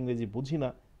 আমি না ইংরেজি বুঝি না,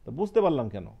 তো বুঝতে পারলাম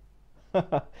কেন?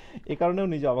 এ কারণেও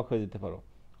নিজে অবাক হয়ে যেতে পারো।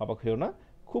 অবাক হয়েও না,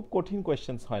 খুব কঠিন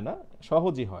কোয়েশ্চেন্স হয় না,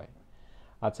 সহজই হয়।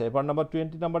 আচ্ছা, এবার নাম্বার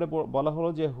 20 নাম্বারে বলা হলো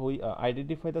যে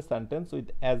identify the sentence with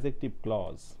adjective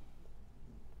clause.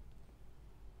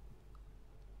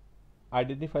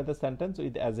 Identify the sentence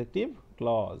with adjective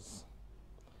clause.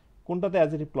 কোনটাতে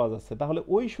অ্যাডজেক্টিভ ক্লজ আছে? তাহলে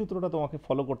ওই সূত্রটা তোমাকে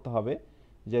ফলো করতে হবে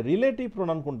যে রিলেটিভ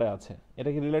প্রোনাউন কোনটায় আছে। এটা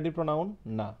কি রিলেটিভ প্রোনাউন?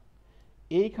 না।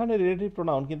 এইখানে রিলেটিভ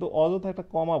প্রোনাউন কিন্তু অযথা একটা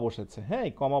কমা বসেছে। হ্যাঁ,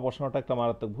 এই কমা বসানোটা একটা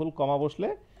মারাত্মক ভুল। কমা বসলে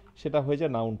সেটা হয়ে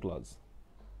যায় নাউন ক্লজ।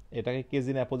 এটাকে কেস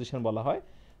ইন অ্যাপোজিশন বলা হয়।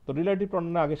 তো রিলেটিভ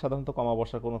প্রোনাউনের আগে সাধারণত কমা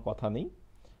বসার কোনো কথা নেই।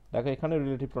 দেখো এখানে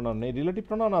রিলেটিভ প্রোনাউন নেই, রিলেটিভ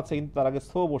প্রোনাউন আছে কিন্তু তার আগে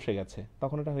সো বসে গেছে,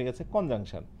 তখন এটা হয়ে গেছে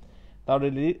কনজাংশন। তাহলে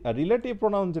রিলেটিভ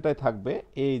প্রোনাউন যেটাই থাকবে,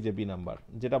 এই যে বি নাম্বার,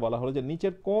 যেটা বলা হলো যে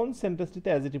নিচের কোন সেন্টেন্সটিতে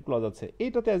অ্যাডজেক্টিভ ক্লজ আছে,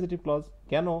 এইটাতে অ্যাডজেক্টিভ ক্লজ।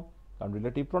 কেন? কারণ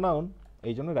রিলেটিভ প্রোনাউন,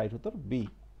 এই জন্য রাইট উত্তর বি।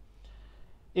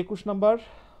 21 নাম্বার,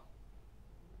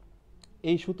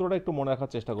 এই সূত্রটা একটু মনে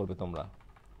রাখার চেষ্টা করবে তোমরা।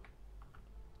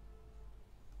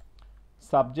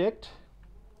 সাবজেক্ট,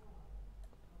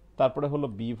 তারপরে হলো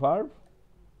বি ভার্ব,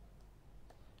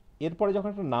 এরপরে যখন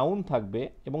একটা নাউন থাকবে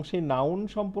এবং সেই নাউন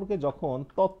সম্পর্কে যখন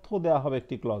তথ্য দেওয়া হবে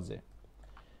একটি ক্লজে,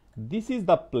 দিস ইজ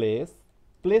দ্য প্লেস।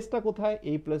 প্লেসটা কোথায়?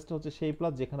 এই প্লেসটা হচ্ছে সেই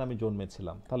প্লেস যেখানে আমি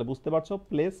জন্মেছিলাম। তাহলে বুঝতে পারছো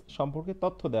প্লেস সম্পর্কে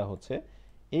তথ্য দেওয়া হচ্ছে।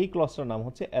 এই ক্লজটার নাম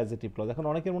হচ্ছে অ্যাডজেক্টিভ ক্লজ। এখন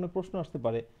অনেকের মনে প্রশ্ন আসতে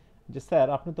পারে যে স্যার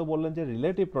আপনি তো বললেন যে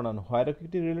রিলেটিভ প্রোনাউন, হোয়ারও কি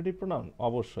একটি রিলেটিভ প্রোনাউন?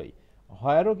 অবশ্যই,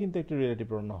 হোয়ারও কিন্তু একটি রিলেটিভ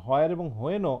প্রোনাউন। হোয়ার এবং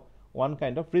হোয়েনও one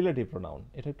kind of relative pronoun,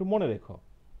 এটা একটু মনে রেখো।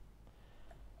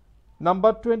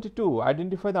 Number 22,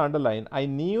 identify the underline, I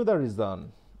knew the reason.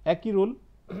 একই রুল,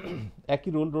 একই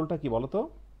রুল। রুলটা কি বলো তো?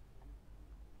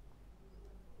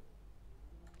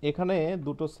 এখানে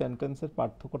দুটো সেন্টেন্সের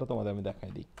পার্থক্যটা তোমাদের আমি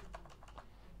দেখাই দিই।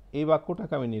 এই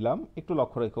বাক্যটাকে আমি নিলাম, একটু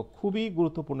লক্ষ্য রেখো, খুবই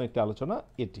গুরুত্বপূর্ণ একটি আলোচনা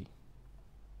এটি।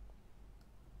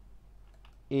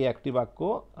 এই একটি বাক্য,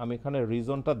 আমি এখানে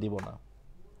রিজনটা দিব না,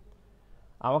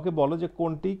 আমাকে বলো যে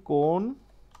কোনটি কোন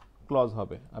ক্লজ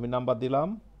হবে। আমি নাম্বার দিলাম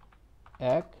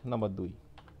 1, নাম্বার 2।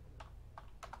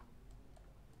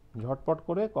 ঝটপট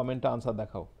করে কমেন্টে আনসার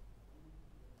দেখাও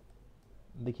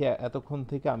দেখি এতক্ষণ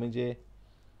থেকে আমি যে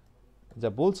যা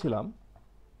বলছিলাম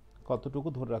কতটুকু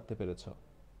ধরে রাখতে পেরেছ।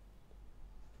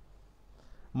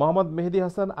 মোহাম্মদ মেহেদি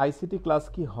হাসান, আইসিটি ক্লাস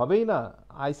কি হবেই না?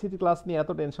 আইসিটি ক্লাস নিয়ে এত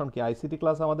টেনশন কি? আইসিটি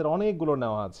ক্লাস আমাদের অনেকগুলো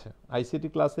নেওয়া আছে। আইসিটি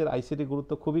ক্লাসের আইসিটি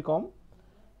গুরুত্ব খুবই কম।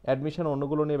 অ্যাডমিশন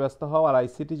অন্যগুলো নিয়ে ব্যস্ত হও। আর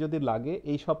আইসিটি যদি লাগে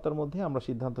এই সপ্তাহের মধ্যে আমরা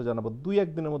সিদ্ধান্ত জানাবো, 2-1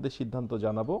 দিনের মধ্যে সিদ্ধান্ত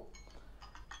জানাবো।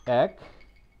 এক,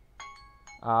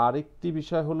 আর একটি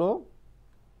বিষয় হলো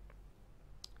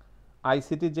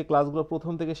আইসিটির যে ক্লাসগুলো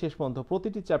প্রথম থেকে শেষ পর্যন্ত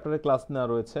প্রতিটি চ্যাপ্টারে ক্লাস নেওয়া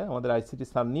রয়েছে, আমাদের আইসিটি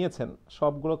স্যার নিয়েছেন,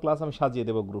 সবগুলো ক্লাস আমি সাজিয়ে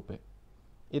দেবো গ্রুপে।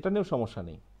 এটা নিয়েও সমস্যা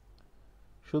নেই।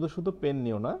 শুধু শুধু পেন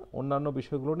নিও না, অন্যান্য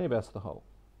বিষয়গুলো নিয়ে ব্যস্ত হও।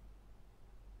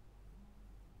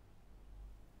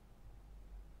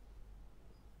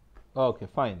 ওকে,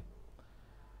 ফাইন।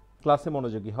 ক্লাসে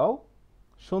মনোযোগী হও।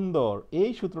 সুন্দর।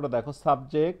 এই সূত্রটা দেখো,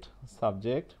 সাবজেক্ট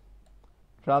সাবজেক্ট,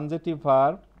 ট্রানজিটিভ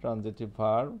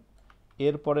ভার্ব,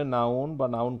 এরপরে নাউন বা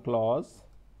নাউন ক্লজ,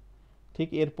 ঠিক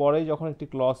এরপরে যখন একটি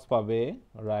ক্লজ পাবে,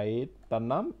 রাইট, তার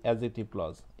নাম adjective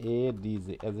clause, ADJ,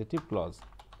 adjective clause.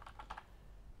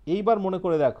 এইবার মনে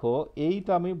করে দেখো,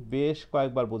 এইটা আমি বেশ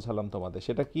কয়েকবার বোঝালাম তোমাদের।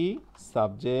 সেটা কি?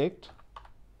 সাবজেক্ট,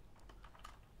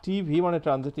 টিভি মানে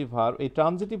ট্রানজিটিভ ভার্ব, এই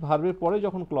ট্রানজিটিভ ভার্বের পরে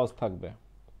যখন ক্লজ থাকবে,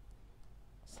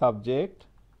 সাবজেক্ট,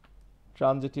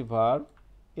 ট্রানজিটিভ ভার্ব,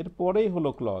 এর পরেই হলো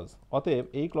ক্লজ। অতএব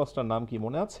এই ক্লজটার নাম কি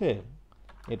মনে আছে?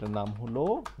 এটার নাম হলো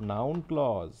নাউন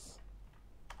ক্লজ।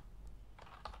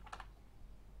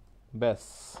 ব্যাস,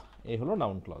 এই হলো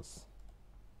noun clause.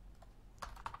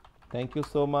 Thank you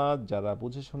so much যারা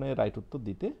বুঝে শুনে রাইট উত্তর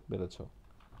দিতে পেরেছ।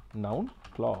 Noun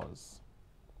clause.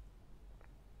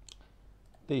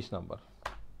 23 number,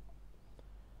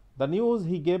 the news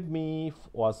he gave me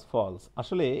was false.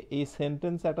 আসলে এই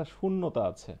সেন্টেন্সে একটা শূন্যতা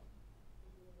আছে।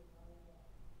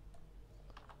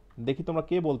 দেখি তোমরা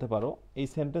কে বলতে পারো এই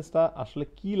সেন্টেন্সটা আসলে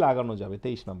কি লাগানো যাবে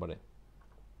 23 নম্বরে,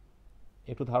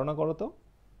 একটু ধারণা করো তো।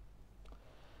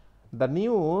 The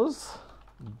news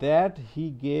that he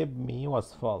gave me was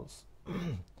false.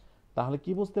 তাহলে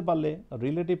কি বুঝতে পারলে?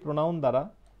 রিলেটিভ প্রোনাউন দ্বারা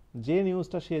যে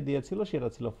নিউজটা সে দিয়েছিল সেটা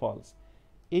ছিল ফলস।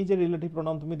 এই যে রিলেটিভ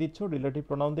প্রোনাউন তুমি দিচ্ছ, রিলেটিভ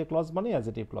প্রোনাউন দিয়ে ক্লজ মানে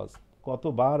অ্যাজেটিভ ক্লজ।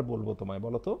 কতবার বলবো তোমায়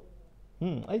বলো তো?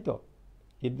 এই তো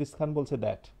ইদ্রিস খান বলছে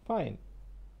that, fine.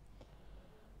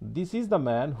 This is the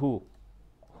man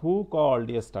who called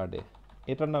yesterday,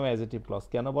 এটার নাম অ্যাজেটিভ ক্লজ।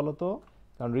 কেন বলো তো?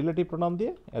 কারণ রিলেটিভ প্রোনাউন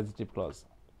দিয়ে adjective clause.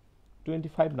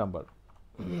 25 number,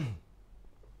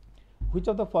 which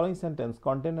of the following sentence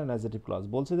contain an adjective clause.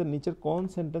 বলছে যে নিচের কোন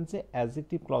সেন্টেন্সে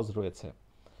অ্যাজেটিভ ক্লজ রয়েছে।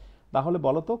 তাহলে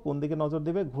বলো তো কোন দিকে নজর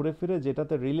দেবে? ঘুরে ফিরে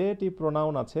যেটাতে রিলেটিভ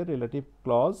প্রোনাউন আছে, রিলেটিভ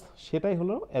ক্লজ, সেটাই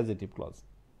হলো অ্যাজেটিভ ক্লজ।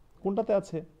 কোনটাতে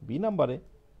আছে? বি নাম্বারে।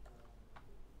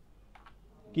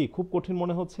 কি খুব কঠিন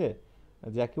মনে হচ্ছে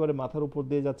যে একেবারে মাথার উপর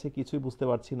দিয়ে যাচ্ছে, কিছুই বুঝতে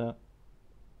পারছি না?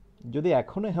 যদি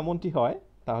এখনো এমনটি হয়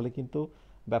তাহলে কিন্তু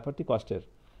ব্যাপারটি কষ্টের।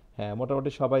 হ্যাঁ,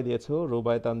 মোটামুটি সবাই দিয়েছো।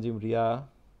 রুবাই, তানজিম, রিয়া,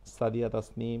 সাদিয়া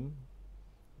তাসনিম,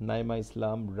 নাইমা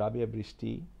ইসলাম, রাবিয়া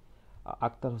বৃষ্টি,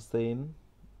 আক্তার হোসেন,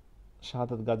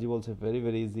 শাহাদাত গাজী বলছে ভেরি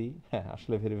ভেরি ইজি। হ্যাঁ,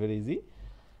 আসলে ভেরি ভেরি ইজি,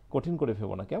 কঠিন করে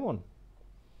ফেলবো না কেমন?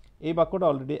 এই বাক্যটা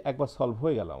অলরেডি একবার সলভ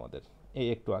হয়ে গেল আমাদের এই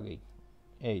একটু আগেই।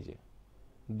 এই যে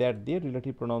দ্যাট দিয়ে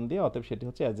রিলেটিভ প্রোনাউন দিয়ে, অতএব সেটি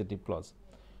হচ্ছে adjective clause.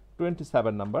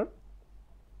 27 number,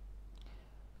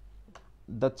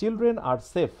 the children are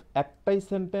safe, একটাই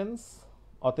সেন্টেন্স,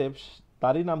 অতএব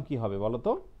তারই নাম কি হবে বলো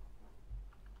তো?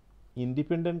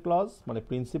 ইন্ডিপেন্ডেন্ট ক্লজ, মানে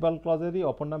প্রিন্সিপাল ক্লজেরই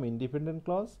অপর নাম ইন্ডিপেন্ডেন্ট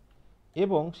ক্লজ,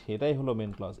 এবং সেটাই হলো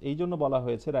মেন ক্লজ। এই জন্য বলা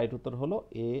হয়েছে রাইট উত্তর হলো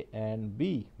এ অ্যান্ড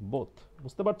বি, বোথ।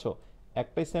 বুঝতে পারছো?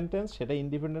 একটাই সেন্টেন্স, সেটাই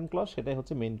ইন্ডিপেন্ডেন্ট ক্লজ, সেটাই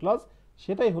হচ্ছে মেন ক্লজ,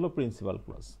 সেটাই হলো প্রিন্সিপাল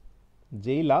ক্লজ।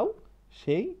 যেই লাউ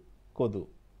সেই কদু।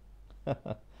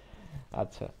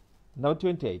 আচ্ছা, number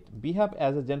 28, behave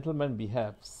as a gentleman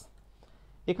behaves.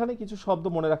 এখানে কিছু শব্দ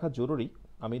মনে রাখা জরুরি।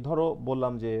 আমি ধরো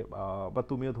বললাম যে, বা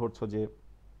তুমিও ধরছো যে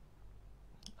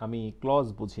আমি ক্লজ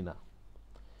বুঝি না,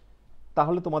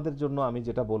 তাহলে তোমাদের জন্য আমি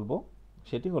যেটা বলবো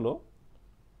সেটি হলো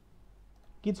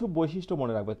কিছু বৈশিষ্ট্য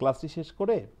মনে রাখবে। ক্লাসটি শেষ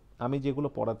করে আমি যেগুলো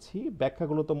পড়াচ্ছি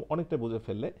ব্যাখ্যাগুলো তো অনেকটা বুঝে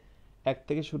ফেললে, এক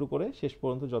থেকে শুরু করে শেষ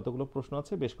পর্যন্ত যতগুলো প্রশ্ন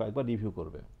আছে বেশ কয়েকবার রিভিউ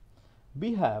করবে।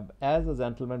 Behave as a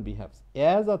gentleman behaves,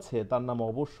 as আছে তার নাম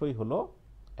অবশ্যই হলো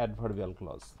অ্যাডভার্বিয়াল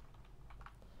ক্লজ।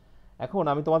 এখন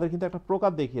আমি তোমাদের কিন্তু একটা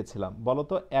প্রকার দেখিয়েছিলাম, বলো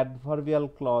তো অ্যাডভার্বিয়াল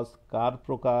ক্লজ কার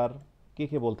প্রকার? কে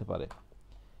কে বলতে পারে?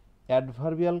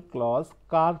 অ্যাডভার্বিয়াল ক্লজ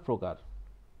কার প্রকার?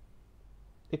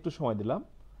 একটু সময় দিলাম।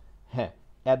 হ্যাঁ,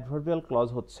 অ্যাডভার্বিয়াল ক্লজ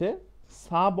হচ্ছে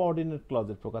সাবঅর্ডিনেট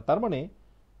ক্লজের প্রকার। তার মানে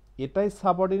এটাই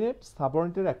সাবঅর্ডিনেট,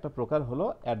 সাবঅর্ডিনেটের একটা প্রকার হলো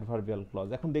অ্যাডভার্বিয়াল ক্লজ।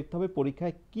 এখন দেখতে হবে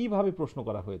পরীক্ষায় কিভাবে প্রশ্ন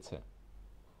করা হয়েছে।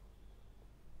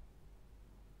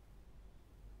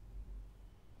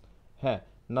 হ্যাঁ,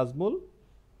 নাজমুল,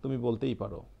 তুমি বলতেই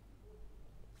পারো।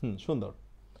 সুন্দর।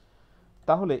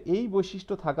 তাহলে এই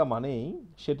বৈশিষ্ট্য থাকা মানেই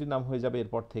সেটির নাম হয়ে যাবে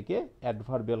এরপর থেকে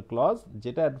অ্যাডভার্বিয়াল ক্লজ।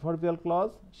 যেটা অ্যাডভার্বিয়াল ক্লজ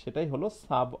সেটাই হলো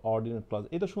সাবঅর্ডিনেট ক্লজ।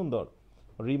 এই তো সুন্দর।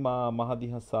 রিমা, মাহাদি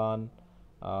হাসান,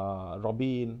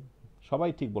 রবিন, সবাই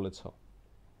ঠিক বলেছ।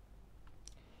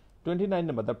 29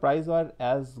 নম্বর, the prize war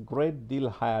as great deal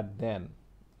higher than.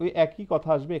 ওই একই কথা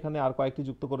আসবে, এখানে আর কয়েকটি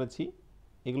যুক্ত করেছি,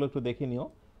 এগুলো একটু দেখে নিও।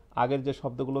 আগের যে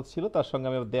শব্দগুলো ছিল তার সঙ্গে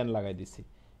আমি দেন লাগাই দিছি।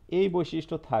 এই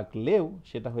বৈশিষ্ট্য থাকলেও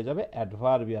সেটা হয়ে যাবে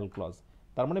অ্যাডভার্বিয়াল ক্লজ।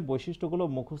 তার মানে বৈশিষ্ট্যগুলো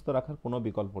মুখস্থ রাখার কোনো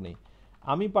বিকল্প নেই।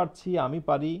 আমি পারছি, আমি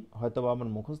পারি, হয়তো বা আমার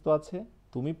মুখস্থ আছে।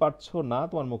 তুমি পারছো না,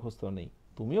 তোমার মুখস্থ নেই।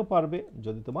 তুমিও পারবে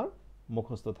যদি তোমার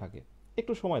মুখস্থ থাকে।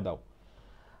 একটু সময় দাও।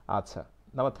 আচ্ছা,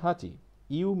 number 30,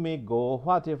 you may go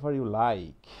what ever you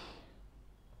like.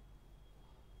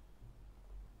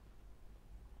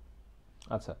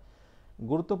 আচ্ছা,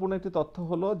 গুরুত্বপূর্ণ একটি তথ্য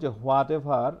হলো যে হোয়াট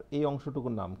এভার এই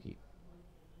অংশটুকুর নাম কি।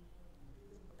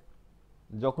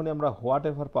 যখনই আমরা হোয়াট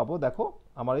এভার পাবো, দেখো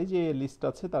আমার এই যে লিস্ট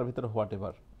আছে তার ভিতরে হোয়াট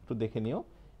এভার, একটু দেখে নিও।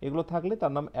 এগুলো থাকলে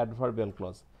তার নাম অ্যাডভার্বিয়াল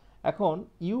ক্লজ। এখন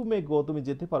ইউ মে গো, তুমি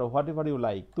যেতে পারো, হোয়াট এভার ইউ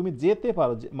লাইক, তুমি যেতে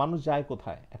পারো। মানুষ যায়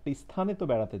কোথায়? একটা স্থানে তো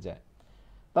বেড়াতে যায়।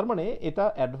 তার মানে এটা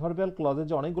অ্যাডভার্বিয়াল ক্লজের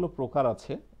যে অনেকগুলো প্রকার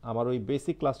আছে, আমার ওই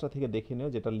বেসিক ক্লাসটা থেকে দেখে নিও,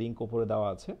 যেটা লিঙ্ক ওপরে দেওয়া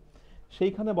আছে।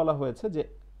 সেইখানে বলা হয়েছে যে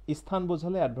স্থান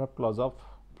বোঝালে অ্যাডভার্ব ক্লজ অফ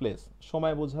প্লেস,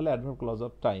 সময় বোঝালে অ্যাডভার্ব ক্লজ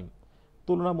অফ টাইম,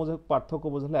 তুলনা পার্থক্য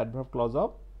বোঝালে adverb clause of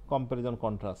comparison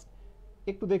contrast.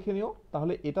 একটু দেখে নিও,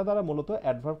 তাহলে এটা দ্বারা মূলত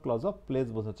অ্যাডভার্ব ক্লজ অফ প্লেস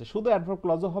বোঝাচ্ছে। শুধু অ্যাডভার্ব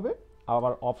ক্লজও হবে,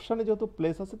 আবার অপশানে যেহেতু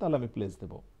প্লেস আছে তাহলে আমি place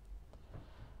Dev.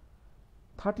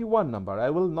 31 number, I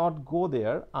will not go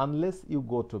there unless you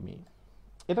go to me.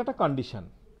 এটা একটা কন্ডিশন।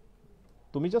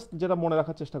 তুমি জাস্ট যেটা মনে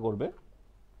রাখার চেষ্টা করবে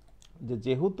যে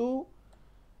যেহেতু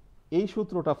এই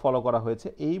সূত্রটা ফলো করা হয়েছে,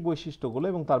 এই বৈশিষ্ট্যগুলো,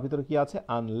 এবং তার ভিতরে কি আছে?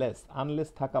 আনলেস। আনলেস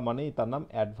থাকা মানেই তার নাম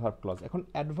অ্যাডভার্ব ক্লজ। এখন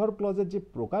অ্যাডভার্ব ক্লজের যে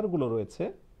প্রকারগুলো রয়েছে,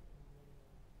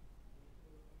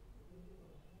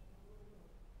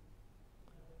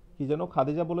 কি যেন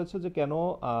খাদিজা বলেছে যে কেন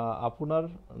আপনার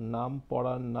নাম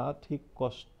পড়ান না, ঠিক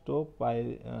কষ্ট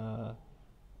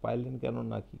পাইলেন কেন,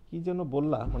 নাকি কি যেন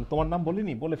বললা, মানে তোমার নাম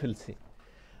বলিনি, বলে ফেলছি।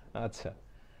 আচ্ছা,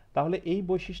 তাহলে এই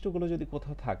বৈশিষ্ট্যগুলো যদি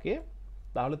কোথাও থাকে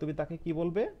তাহলে তুমি তাকে কি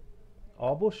বলবে?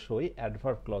 অবশ্যই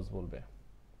অ্যাডভার্ব ক্লজ বলবে।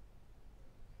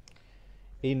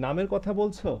 এই নামের কথা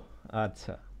বলছো?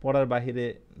 আচ্ছা, পড়ার বাহিরে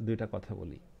দুইটা কথা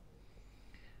বলি।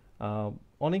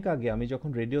 অনেক আগে আমি যখন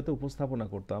রেডিওতে উপস্থাপনা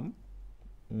করতাম,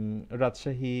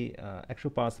 রাজশাহী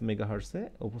 105 মেগাহার্টসে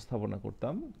উপস্থাপনা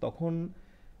করতাম, তখন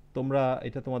তোমরা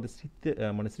এটা তোমাদের স্মৃতিতে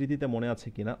মানে স্মৃতিতে মনে আছে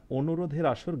কিনা, অনুরোধের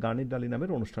আসর গানের ডালি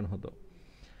নামের অনুষ্ঠান হতো।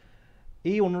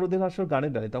 এই অনুরোধের আসর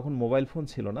গানের ডালি, তখন মোবাইল ফোন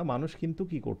ছিল না, মানুষ কিন্তু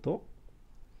কি করত,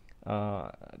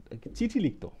 চিঠি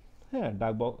লিখতো। হ্যাঁ,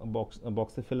 ডাক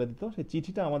বক্সে ফেলে দিত, সেই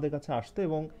চিঠিটা আমাদের কাছে আসতো,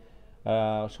 এবং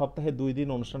সপ্তাহে 2 দিন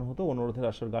অনুষ্ঠান হতো অনুরোধের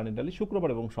আসর গানের ডালি, শুক্রবার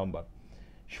এবং সোমবার।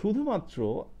 শুধুমাত্র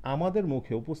আমাদের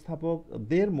মুখে,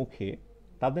 উপস্থাপকদের মুখে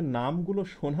তাদের নামগুলো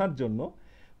শোনার জন্য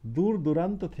দূর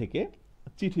দূরান্ত থেকে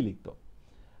চিঠি লিখত,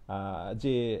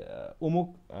 যে অমুক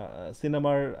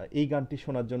সিনেমার এই গানটি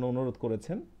শোনার জন্য অনুরোধ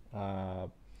করেছেন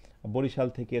বরিশাল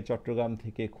থেকে, চট্টগ্রাম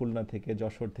থেকে, খুলনা থেকে,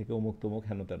 যশোর থেকে, অমুক তমুক,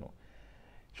 হেন তেন।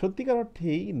 সত্যিকার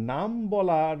অর্থেই নাম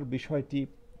বলার বিষয়টি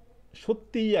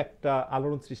সত্যিই একটা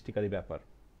আলোড়ন সৃষ্টিকারী ব্যাপার।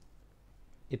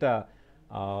 এটা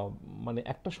মানে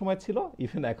একটা সময় ছিল,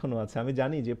 ইভেন এখনও আছে। আমি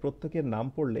জানি যে প্রত্যেকের নাম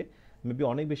পড়লে মেবি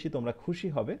অনেক বেশি তোমরা খুশি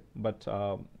হবে, বাট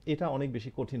এটা অনেক বেশি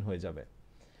কঠিন হয়ে যাবে।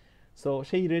 সো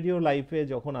সেই রেডিও লাইভে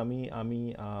যখন আমি আমি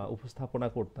উপস্থাপনা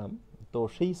করতাম, তো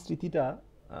সেই স্মৃতিটা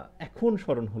এখন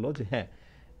স্মরণ হলো যে হ্যাঁ,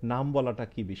 নাম বলাটা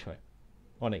কি বিষয়।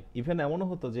 অনেক, ইভেন এমনও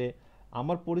হতো যে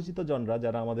আমার পরিচিত জনরা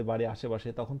যারা আমাদের বাড়ির আশেপাশে,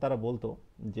 তখন তারা বলতো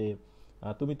যে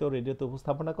তুমি তো রেডিওতে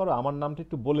উপস্থাপনা করো, আমার নামটা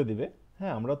একটু বলে দিবে,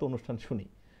 হ্যাঁ আমরা তো অনুষ্ঠান শুনি।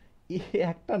 এই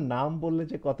একটা নাম বললে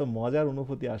যে কত মজার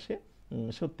অনুভূতি আসে,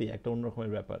 সত্যি একটা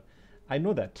অন্যরকমের ব্যাপার। আই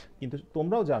নো দ্যাট, কিন্তু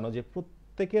তোমরাও জানো যে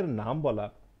প্রত্যেকের নাম বলা,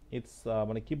 ইটস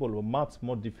মানে কি বলবো, মাচ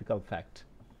মোর ডিফিকাল্ট ফ্যাক্ট।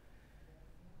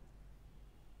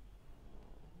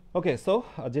 ওকে, সো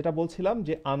যেটা বলছিলাম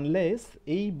যে আনলেস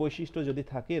এই বৈশিষ্ট্য যদি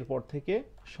থাকে, এরপর থেকে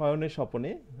শয়নে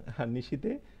স্বপনে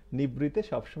নিশীতে নিবৃতে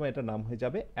সবসময় এটা নাম হয়ে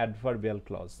যাবে অ্যাডভার্বিয়াল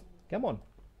ক্লজ। কেমন?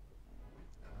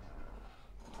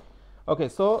 ওকে,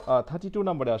 সো 32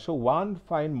 নম্বরে আসো, ওয়ান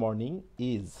ফাইন মর্নিং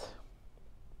ইজ।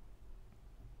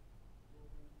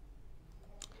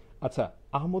 আচ্ছা,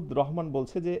 আহমদ রহমান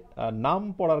বলছে যে নাম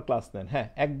পড়ার ক্লাস নেন। হ্যাঁ,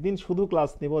 একদিন শুধু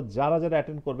ক্লাস নিব, যারা যারা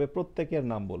অ্যাটেন্ড করবে প্রত্যেকের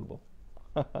নাম বলবো।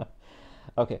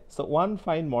 ওকে, সো ওয়ান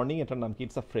ফাইন মর্নিং, এটার নাম কি?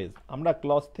 It's a phrase. আমরা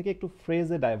ক্লজ থেকে একটু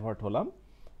ফ্রেজে ডাইভার্ট হলাম,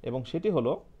 এবং সেটি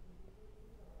হলো,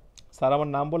 স্যার আমার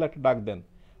নাম বলে একটা ডাক দেন,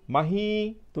 মাহি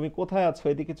তুমি কোথায় আছো,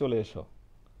 এদিকে চলে এসো।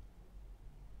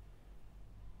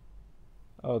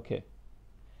 ওকে,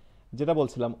 যেটা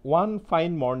বলছিলাম, one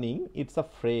fine morning it's a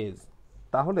phrase.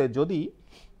 তাহলে যদি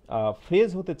ফ্রেজ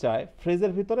হতে চায়,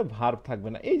 ফ্রেজের ভিতরে ভার্ব থাকবে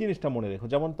না, এই জিনিসটা মনে রেখো।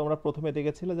 যেমন তোমরা প্রথমে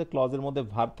দেখেছিলে যে ক্লজের মধ্যে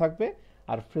ভার্ব থাকবে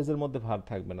আর ফ্রেজের মধ্যে ভার্ব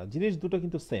থাকবে না, জিনিস দুটো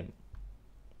কিন্তু সেম,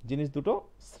 জিনিস দুটো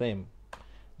সেম।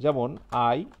 যেমন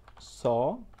I saw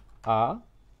a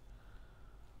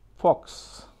Fox,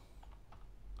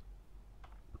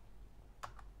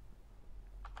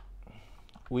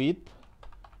 with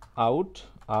out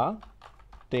a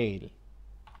tail.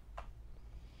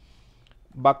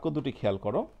 বাক্য দুটি খেয়াল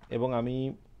করো এবং আমি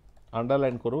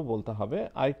আন্ডারলাইন করব, বলতে হবে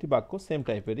আরেকটি বাক্য সেম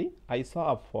টাইপেরই। I saw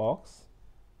a Fox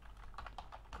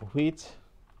which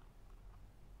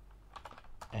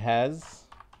has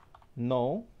no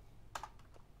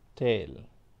tell.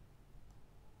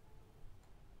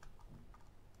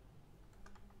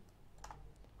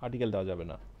 Article দেওয়া যাবে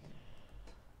না।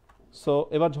 সো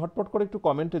এবার ঝটপট করে একটু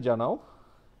কমেন্টে জানাও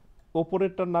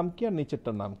ওপরেরটার নাম কি আর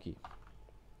নিচেরটার নাম কি,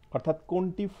 অর্থাৎ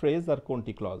কোনটি ফ্রেজ আর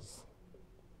কোনটি ক্লজ।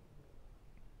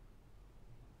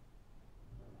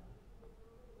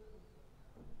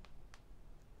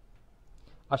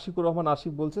 আশিকুর রহমান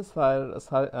আশিক বলছে স্যার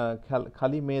স্যার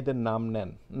খালি মেয়েদের নাম নেন।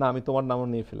 না, আমি তোমার নামও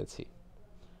নিয়ে ফেলেছি।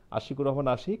 আশিকুর রহমান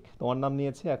আশিক তোমার নাম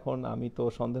নিয়েছে, এখন আমি তো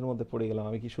সন্দেহের মধ্যে পড়ে গেলাম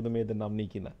আমি কি শুধু মেয়েদের নাম নিই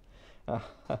কিনা।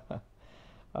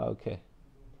 ওকে,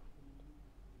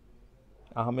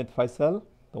 আহমেদ ফাইসাল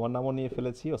তোমার নামও নিয়ে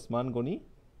ফেলেছি, ওসমান গনি।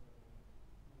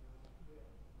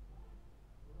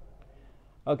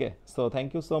 ওকে, so thank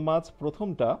you so much.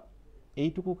 প্রথমটা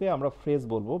এইটুকুকে আমরা ফ্রেজ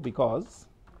বলবো, বিকজ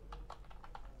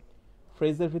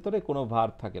ফ্রেজের ভিতরে কোনো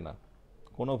ভার্ব থাকে না,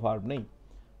 কোনো ভার্ব নেই,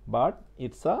 বাট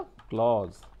ইটস আ ক্লজ।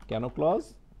 কেন ক্লজ?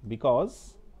 বিকজ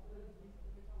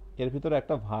এর ভিতরে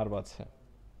একটা ভার্ব আছে।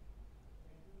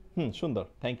 সুন্দর,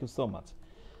 থ্যাংক ইউ সো মাচ।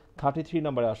 33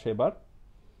 নম্বরে আসে এবার।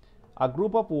 A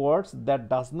group of words that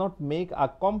does not make a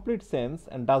complete sense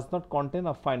and does not contain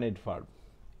a finite verb.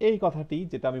 এই কথাটি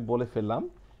যেটা আমি বলে ফেললাম,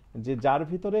 যে যার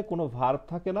ভিতরে কোনো ভার্ব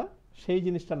থাকে না সেই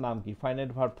জিনিসটার নাম কি, ফাইনাইট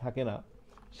ভার্ব থাকে না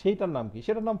সেইটার নাম কি,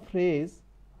 সেটার নাম ফ্রেজ।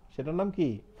 সেটার নাম কি?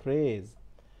 ফ্রেজ।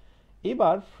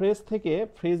 এবার ফ্রেজ থেকে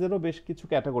ফ্রেজেরও বেশ কিছু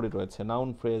ক্যাটাগরি রয়েছে, noun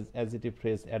phrase, adjective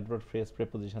phrase, adverb phrase,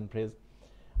 preposition phrase,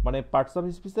 মানে পার্টস অফ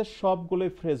স্পিচের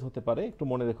সবগুলোই ফ্রেজ হতে পারে। একটু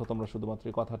মনে রেখো তোমরা শুধুমাত্র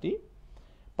এই কথাটি।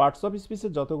 পার্টস অফ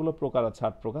স্পিচের যতগুলো প্রকার আছে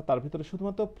 8 প্রকার, তার ভিতরে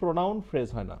শুধুমাত্র প্রোনাউন ফ্রেজ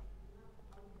হয় না।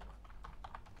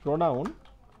 Pronoun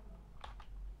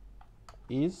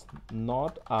is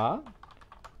not a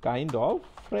kind of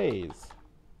phrase.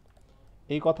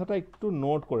 এই কথাটা একটু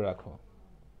নোট করে রাখো।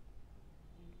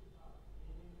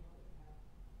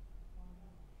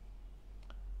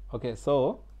 ওকে, সো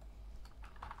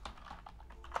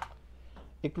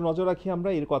একটু নজর রাখি আমরা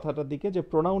এর কথাটার দিকে, যে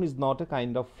pronoun is not a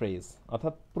kind of phrase,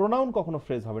 অর্থাৎ প্রোনাউন কখনো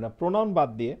ফ্রেজ হবে না। প্রোনাউন বাদ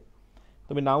দিয়ে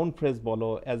তুমি নাউন ফ্রেজ বলো,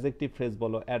 অ্যাডজেক্টিভ ফ্রেজ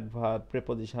বলো, অ্যাডভার্ব,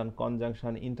 প্রিপোজিশন,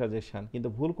 কনজাংশন, ইন্টারজেকশন, কিন্তু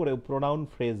ভুল করে প্রোনাউন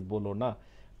ফ্রেজ বলো না।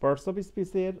 পার্টস অফ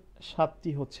স্পিচের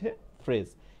 7টি হচ্ছে ফ্রেজ।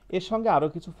 এর সঙ্গে আরও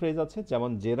কিছু ফ্রেজ আছে, যেমন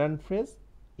জেরান্ড ফ্রেজ,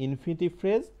 ইনফিনিটিভ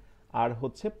ফ্রেজ, আর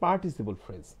হচ্ছে পার্টিসিপল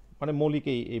ফ্রেজ, মানে মৌলিক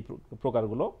এই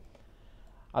প্রকারগুলো।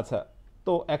 আচ্ছা,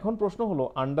 তো এখন প্রশ্ন হলো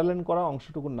আন্ডারলাইন করা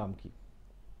অংশটুকুর নাম কি?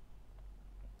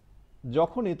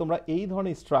 যখনই তোমরা এই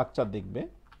ধরনের স্ট্রাকচার দেখবে,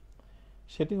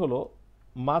 সেটি হলো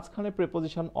মাঝখানে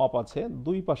প্রিপোজিশন অফ আছে,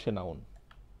 দুই পাশে নাউন,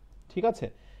 ঠিক আছে,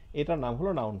 এটার নাম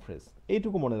হলো নাউন ফ্রেজ।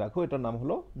 এইটুকু মনে রাখো, এটার নাম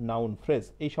হলো নাউন ফ্রেজ।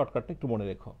 এই শর্টকাটটা একটু মনে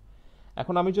রেখো।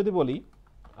 এখন আমি যদি বলি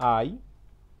I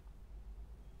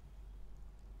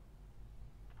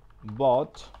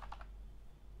bought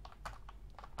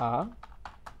a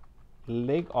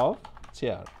leg of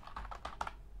chair,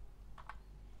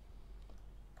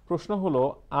 প্রশ্ন হলো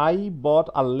I bought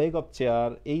a leg of chair,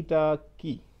 এইটা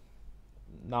কি?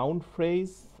 Noun phrase,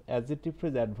 adjective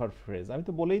phrase, adverb phrase? আমি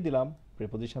তো বলেই দিলাম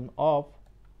প্রিপোজিশন অফ,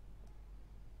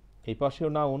 এই পাশেও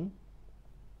নাউন,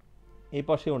 এই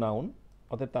পাশেও নাউন,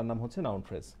 অতএব তার নাম হচ্ছে নাউন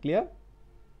ফ্রেজ। ক্লিয়ার?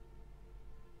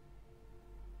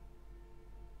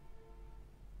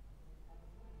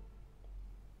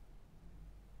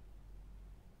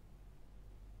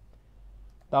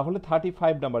 তাহলে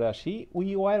 35 নম্বরে আসি। We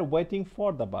were waiting for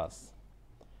the bus,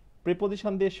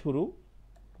 preposition দিয়ে শুরু,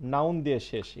 নাউন দিয়ে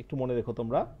শেষ। একটু মনে রেখো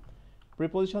তোমরা,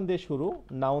 প্রিপোজিশন দিয়ে শুরু,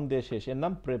 নাউন দিয়ে শেষ, এর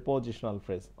নাম প্রিপোজিশনাল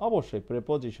ফ্রেজ। অবশ্যই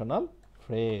প্রিপোজিশনাল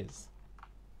ফ্রেজ,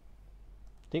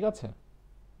 ঠিক আছে।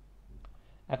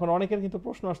 এখন অনেকের কিন্তু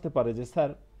প্রশ্ন আসতে পারে যে স্যার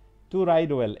টু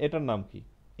রাইড ওয়েল এটার নাম কি?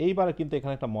 এইবারে কিন্তু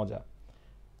এখানে একটা মজা,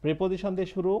 প্রিপোজিশন দিয়ে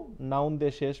শুরু, নাউন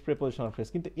দিয়ে শেষ, প্রিপোজিশনাল ফ্রেজ।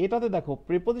 কিন্তু এটাতে দেখো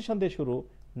প্রিপোজিশন দিয়ে শুরু,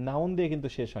 নাউন দিয়ে কিন্তু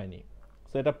শেষ হয়নি,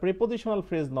 তো এটা প্রিপোজিশনাল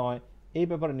ফ্রেজ নয়, এই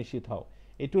ব্যাপারে নিশ্চিত হও।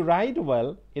 এই টু রাইড ওয়েল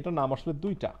এটার নাম আসলে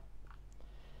দুইটা।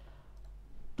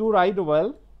 টু রাইড ওয়েল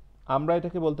আমরা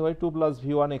এটাকে বলতে পারি two plus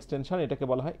V one extension, এটাকে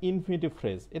বলা হয় ইনফিনিটিভ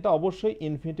ফ্রেজ। এটা অবশ্যই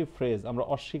ইনফিনিটিভ ফ্রেজ, আমরা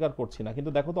অস্বীকার করছি না,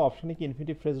 কিন্তু দেখো তো অপশনে কি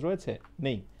ইনফিনিটিভ ফ্রেজ রয়েছে?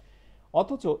 নেই।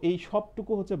 অথচ এই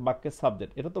সবটুকু হচ্ছে বাক্যের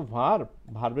সাবজেক্ট, এটা তো ভার্ব,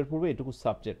 ভার্বের পূর্বে এটুকু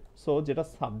সাবজেক্ট। সো যেটা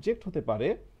সাবজেক্ট হতে পারে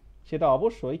সেটা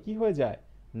অবশ্যই কি হয়ে যায়?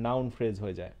 নাউন ফ্রেজ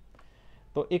হয়ে যায়।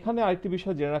 তো এখানে আরেকটি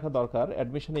বিষয় জেনে রাখা দরকার,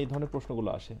 অ্যাডমিশনে এই ধরনের প্রশ্নগুলো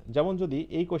আসে। যেমন যদি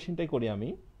এই কোশ্চেনটাই করি আমি,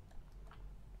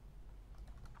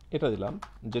 এটা দিলাম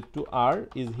যে two R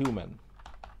is human,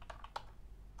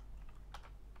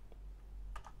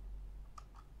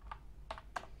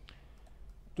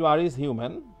 two R is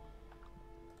human,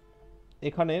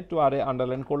 এখানে টু আর এ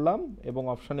আন্ডারলাইন করলাম এবং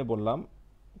অপশানে বললাম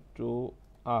টু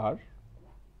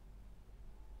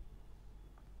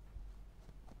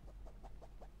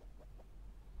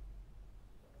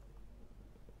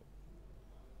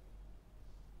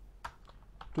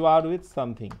আর উইথ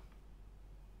সামথিং।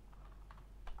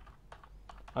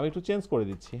 আমি একটু চেঞ্জ করে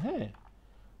দিচ্ছি, হ্যাঁ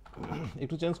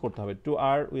একটু চেঞ্জ করতে হবে। Two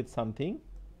R with something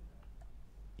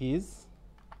is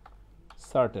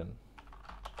certain.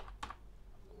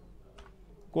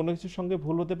 কোনো কিছুর সঙ্গে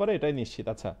ভুল হতে পারে এটাই নিশ্চিত।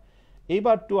 আচ্ছা,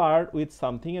 এইবার টু আর উইথ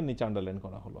সামথিং এর নিচে আন্ডারলাইন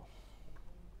করা হলো,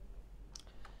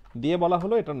 দিয়ে বলা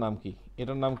হলো এটার নাম কি।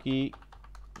 এটার নাম কি?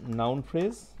 Noun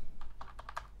phrase.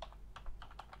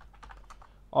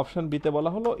 অপশন বিতে বলা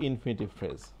হলো infinitive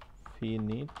phrase.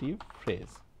 Infinitive phrase.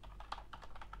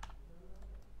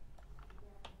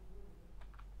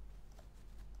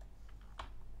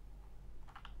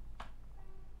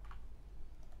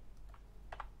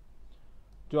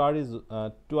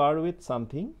 Two R with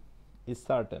something is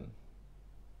certain.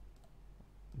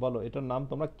 বলো এটার নাম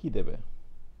তোমরা কি দেবে?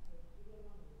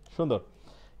 সুন্দর,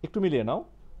 একটু মিলিয়ে নাও।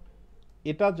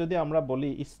 এটা যদি আমরা বলি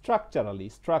স্ট্রাকচারালি,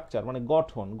 স্ট্রাকচার মানে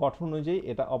গঠন, গঠন অনুযায়ী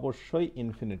এটা অবশ্যই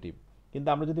ইনফিনিটিভ। কিন্তু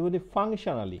আমরা যদি বলি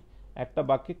ফাংশনালি, একটা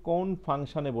বাক্যে কোন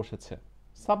ফাংশনে বসেছে,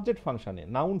 সাবজেক্ট ফাংশনে,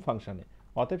 নাউন ফাংশনে,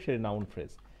 অতএব সেটি নাউন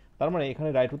ফ্রেজ। তার মানে এখানে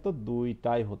রাইট উত্তর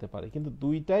দুইটাই হতে পারে, কিন্তু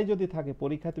দুইটাই যদি থাকে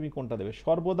পরীক্ষায় তুমি কোনটা দেবে?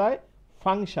 সর্বদাই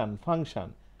ফাংশন, ফাংশন,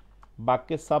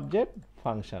 বাক্যের সাবজেক্ট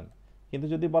ফাংশন। কিন্তু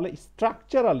যদি বলে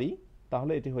স্ট্রাকচারালি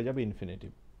তাহলে এটি হয়ে যাবে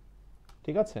ইনফিনিটিভ।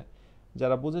 ঠিক আছে,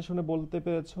 যারা বুঝে শুনে বলতে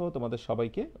পেরেছো তোমাদের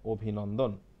সবাইকে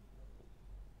অভিনন্দন।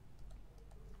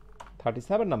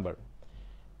 37 নাম্বার,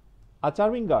 আ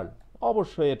চার্মিং গার্ল।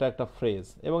 অবশ্যই এটা একটা ফ্রেজ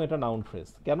এবং এটা নাউন ফ্রেজ।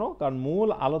 কেন? কারণ মূল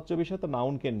আলোচ্য বিষয় তো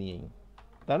নাউনকে নিয়েই,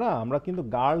 তাই না? আমরা কিন্তু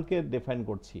গার্লকে ডিফাইন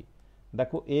করছি।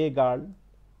 দেখো এ গার্ল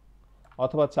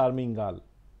অথবা চার্মিং গার্ল,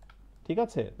 ঠিক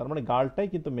আছে? তার মানে গার্লটাই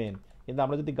কিন্তু মেন। কিন্তু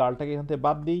আমরা যদি গার্লটাকে এখান থেকে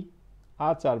বাদ দিই, আ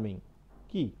চার্মিং,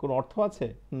 কি কোনো অর্থ আছে?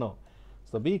 No.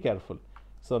 So be careful.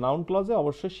 So noun ক্লজে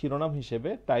অবশ্যই শিরোনাম হিসেবে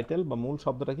টাইটেল বা মূল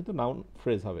শব্দটা কিন্তু নাউন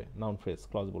ফ্রেজ হবে। নাউন ফ্রেজ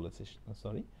ক্লজ বলেছিস,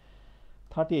 sorry.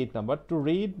 38 number, to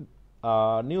read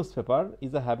news paper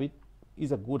is a habit, is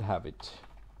a good habit.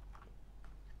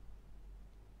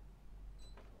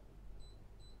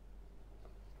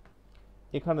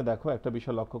 এখানে দেখো একটা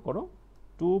বিষয় লক্ষ্য করো,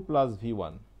 2 +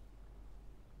 V1,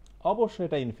 অবশ্যই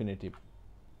এটা ইনফিনিটিভ,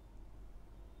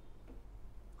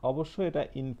 অবশ্যই এটা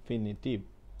ইনফিনিটিভ।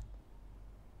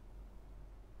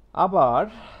 আবার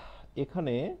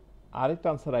এখানে আরেকটা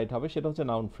আনসার রাইট হবে, সেটা হচ্ছে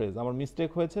নাউন ফ্রেজ। আমার মিস্টেক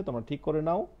হয়েছে, তোমরা ঠিক করে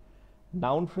নাও।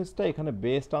 নাউন ফ্রেজটা এখানে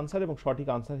বেস্ট আনসার এবং সঠিক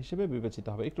আনসার হিসেবে বিবেচিত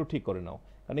হবে। একটু ঠিক করে নাও,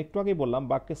 কারণ একটু আগেই বললাম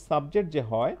বাক্যের সাবজেক্ট যে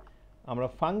হয় আমরা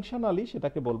ফাংশনালি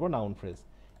সেটাকে বলবো নাউন ফ্রেজ,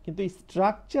 কিন্তু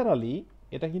স্ট্রাকচারালি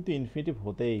এটা কিন্তু ইনফিনিটিভ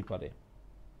হতেই পারে।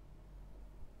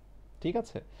 ঠিক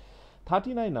আছে।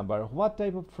 39 number, what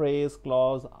type of phrase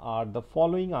clause are the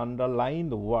following underline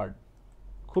the word.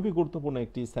 খুবই গুরুত্বপূর্ণ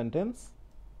একটি সেন্টেন্স।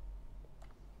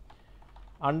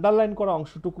 আন্ডারলাইন করা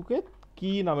অংশটুকুকে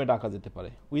কি নামে ডাকা যেতে পারে?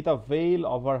 With a veil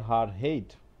over her head.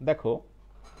 দেখো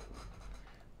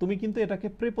তুমি কিন্তু এটাকে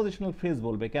প্রিপোজিশনাল ফ্রেজ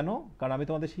বলবে। কেন? কারণ আমি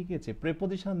তোমাদের শিখিয়েছি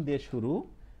প্রিপোজিশন দিয়ে শুরু,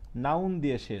 নাউন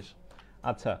দিয়ে শেষ।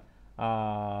 আচ্ছা,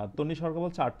 তন্নি সরকার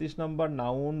বলছে 38 নাম্বার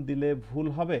নাউন দিলে ভুল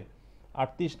হবে।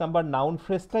 38 নাম্বার নাউন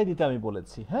ফ্রেজটাই দিতে আমি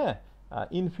বলেছি, হ্যাঁ।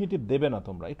 ইনফিনিটিভ দেবে না,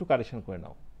 তোমরা একটু কারেকশন করে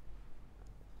নাও।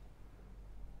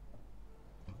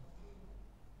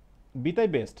 বিটাই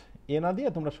বেস্ট, এ না দিয়ে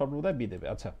তোমরা সর্বদাই বি দেবে।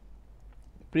 আচ্ছা,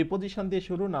 প্রিপোজিশন দিয়ে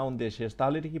শুরু, নাউন দিয়ে শেষ,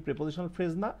 তাহলে এটা কি প্রিপোজিশনাল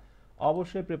ফ্রেজ না?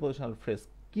 অবশ্যই প্রিপোজিশনাল ফ্রেজ।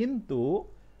 কিন্তু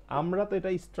আমরা তো এটা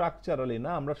স্ট্রাকচারালি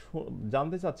না, আমরা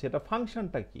জানতে চাচ্ছি এটা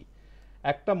ফাংশনটা কি।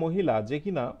 একটা মহিলা যে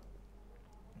কিনা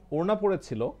ওড়না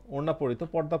পরেছিল, ওড়না পরিত,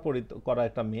 পর্দা পরিত করা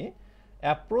একটা মেয়ে,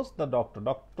 অ্যাপ্রোচ দ্য ডক্টর,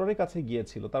 ডক্টরের কাছে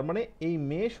গিয়েছিল। তার মানে এই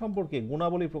মেয়ে সম্পর্কে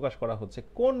গুণাবলী প্রকাশ করা হচ্ছে।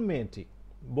 কোন মেয়েটি?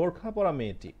 বোরখা পরা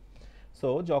মেয়েটি। সো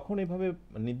যখন এভাবে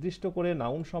নির্দিষ্ট করে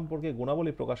নাউন সম্পর্কে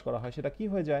গুণাবলী প্রকাশ করা হয় সেটা কি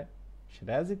হয়ে যায়?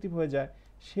 সেটা অ্যাডজেক্টিভ হয়ে যায়।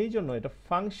 সেই জন্য এটা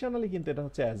ফাংশনালি কিন্তু এটা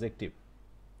হচ্ছে অ্যাডজেক্টিভ,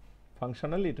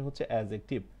 ফাংশনালি এটা হচ্ছে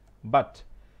অ্যাডজেক্টিভ, বাট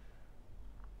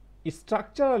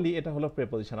স্ট্রাকচারালি এটা হলো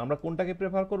প্রিপোজিশন। আমরা কোনটাকে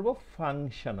প্রেফার করব?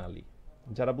 ফাংশনালি।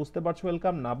 যারা বুঝতে পারছো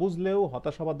ওয়েলকাম, না বুঝলেও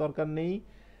হতাশ হবার দরকার নেই।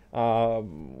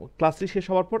 ক্লাসটি শেষ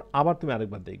হওয়ার পর আবার তুমি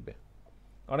আরেকবার দেখবে।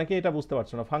 অনেকে এটা বুঝতে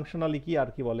পারছো না ফাংশনালি কি আর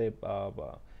কি বলে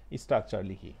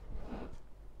স্ট্রাকচারালি কি।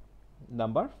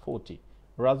 Number 40,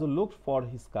 Raju looked for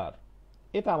his কার।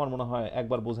 এটা আমার মনে হয়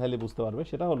একবার বোঝাইলে বুঝতে পারবে।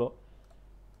 সেটা হলো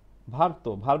ভার্ব,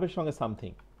 তো ভার্বের সঙ্গে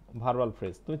সামথিং, ভার্বাল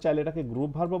ফ্রেজ। তুমি চাইলে এটাকে গ্রুপ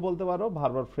ভার্বও বলতে পারো,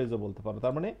 ভার্বাল ফ্রেজও বলতে পারো।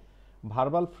 তার মানে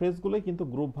ভার্বাল ফ্রেজগুলোই কিন্তু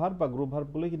গ্রুপ ভার্ব বা গ্রুপ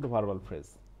ভার্বগুলোই কিন্তু ভার্বাল ফ্রেজ।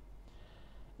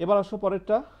 এবার আসো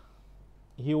পরেরটা,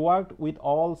 হি ওয়ার্কড উইথ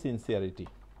অল সিনসিয়ারিটি।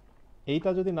 এইটা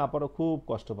যদি না পারো খুব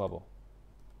কষ্ট পাবো।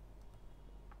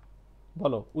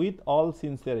 বলো, উইথ অল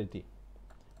সিনসিয়ারিটি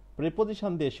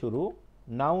প্রেপোজিশন দিয়ে শুরু,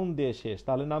 নাউন দিয়ে শেষ,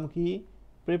 তাহলে নাম কি?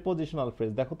 Prepositional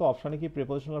phrase. দেখো তো অপশনে কি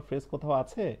প্রেপোজিশনাল ফ্রেজ কোথাও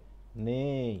আছে?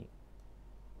 নেই।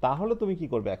 তাহলে তুমি কি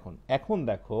করবে এখন? এখন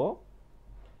দেখো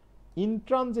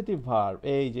ইনট্রানজিটিভ ভার্ব,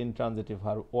 এই যে ইনট্রানজিটিভ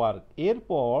ভার্ব ওয়ার্ক,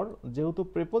 এরপর যেহেতু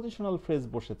প্রেপোজিশনাল ফ্রেজ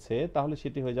বসেছে তাহলে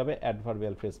সেটি হয়ে যাবে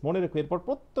অ্যাডভার্বিয়াল ফ্রেজ। মনে রেখো এরপর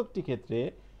প্রত্যেকটি ক্ষেত্রে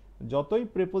যতই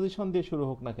প্রেপোজিশন দিয়ে শুরু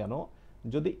হোক না কেন,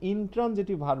 যদি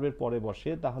ইনট্রানজিটিভ ভার্বের পরে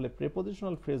বসে তাহলে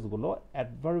প্রেপোজিশনাল ফ্রেজগুলো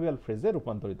অ্যাডভার্বিয়াল ফ্রেজে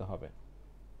রূপান্তরিত হবে।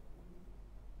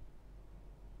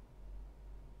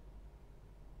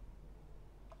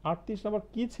 38 নাম্বার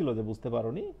কি ছিল যে বুঝতে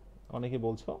পারোনি? অনেকে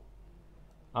বলছো।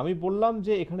 আমি বললাম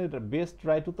যে এখানে বেস্ট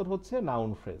রাইট উত্তর হচ্ছে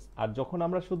নাউন ফ্রেজ, আর যখন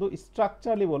আমরা শুধু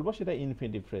স্ট্রাকচারালি বলবো সেটা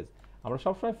ইনফিনিটিভ ফ্রেজ। আমরা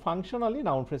সবসময় ফাংশনালি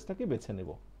নাউন ফ্রেজটাকে বেছে নেব।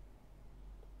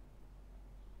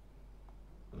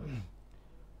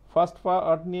 ফার্স্ট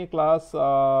পার্ট নিয়ে ক্লাস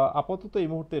আপাতত এই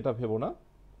মুহূর্তে এটা ভেবো না।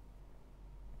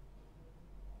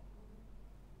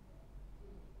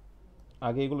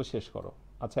 আগে এগুলো শেষ করো।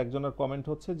 আচ্ছা, একজনের কমেন্ট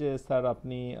হচ্ছে যে স্যার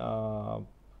আপনি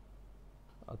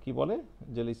কি বলে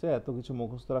যে লিসে এত কিছু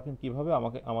মুখস্থ রাখেন কিভাবে,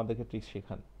 আমাদেরকে ট্রিক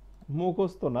শেখান।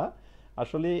 মুখস্থ না,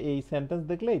 আসলে এই সেন্টেন্স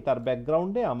দেখলেই তার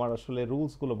ব্যাকগ্রাউন্ডে আমার আসলে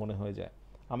রুলসগুলো মনে হয়ে যায়।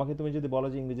 আমাকে তুমি যদি বলো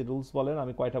যে ইংরেজি রুলস বলেন,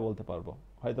 আমি কয়টা বলতে পারবো,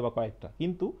 হয়তো বা কয়েকটা,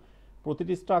 কিন্তু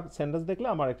প্রতিটি সেন্টেন্স দেখলে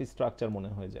আমার একটি স্ট্রাকচার মনে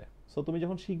হয়ে যায়। সো তুমি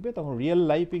যখন শিখবে তখন রিয়েল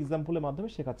লাইফ এক্সাম্পলের মাধ্যমে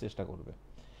শেখার চেষ্টা করবে।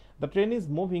 The train is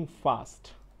moving fast,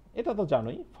 এটা তো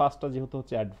জানোই। ফাস্টটা যেহেতু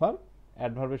হচ্ছে অ্যাডভার্ব,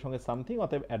 অ্যাডভার্বের সঙ্গে সামথিং,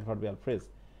 অতএব অ্যাডভার্বিয়াল ফ্রেজ।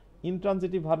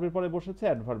 ইনট্রানজিটিভ ভার্বের পরে বসেছে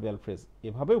অ্যাডভার্বিয়াল ফ্রেজ।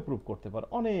 এভাবেও প্রুভ করতে পারো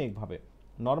অনেকভাবে।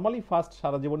 নর্মালি ফার্স্ট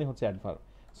সারা জীবনই হচ্ছে অ্যাডভার্ব,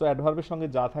 সো অ্যাডভার্বের সঙ্গে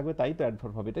যা থাকবে তাই তো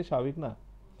অ্যাডভার্ব হবে, এটাই স্বাভাবিক না?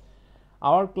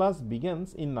 Our class begins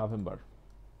in November,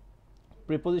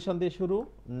 preposition দিয়ে শুরু,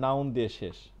 নাউন দিয়ে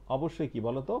শেষ। অবশ্যই কি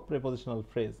বলো তো? প্রিপোজিশনাল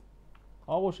ফ্রেজ,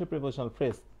 অবশ্যই প্রিপোজিশনাল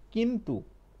ফ্রেজ। কিন্তু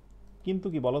কিন্তু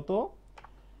কি বলো তো?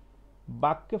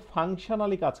 বাক্যে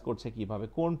ফাংশনালি কাজ করছে কিভাবে,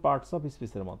 কোন পার্টস অফ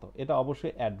স্পিচের মতো? এটা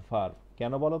অবশ্যই অ্যাডভার্ব।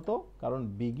 কেন বলো তো? কারণ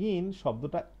বিগিন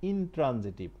শব্দটা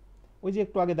ইনট্রানজিটিভ। ওই যে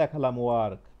একটু আগে দেখালাম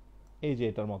ওয়ার্ক, এই যে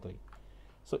এটার মতোই।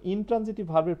 সো ইনট্রানজিটিভ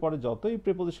ভার্বের পরে যতই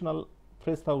প্রিপোজিশনাল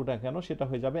ফ্রেজ থাকুক না কেন সেটা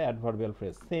হয়ে যাবে অ্যাডভার্বিয়াল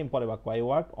ফ্রেজ। সেম পরে বাক্য, I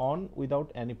work on without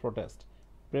any protest.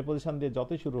 Preposition দিয়ে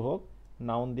যতই শুরু হোক,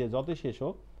 নাউন দিয়ে যতই শেষ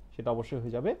হোক, সেটা অবশ্যই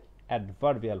হয়ে যাবে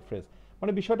অ্যাডভার্বিয়াল ফ্রেজ।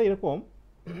 মানে বিষয়টা এরকম,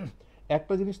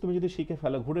 একটা জিনিস তুমি যদি শিখে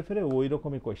ফেলো ঘুরে ফিরে ওই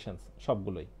রকমই কোয়েশ্চেন্স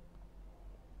সবগুলোই।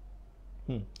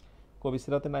 কবি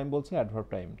সিরাতে নাইম বলছে অ্যাডভার্ব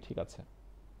টাইম, ঠিক আছে।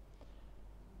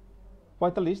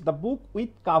 45, দ্য বুক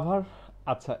উইথ কাভার।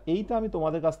 আচ্ছা, এইটা আমি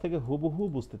তোমাদের কাছ থেকে হুবহু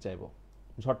বুঝতে চাইবো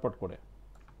ঝটপট করে।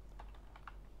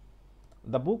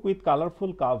 The book with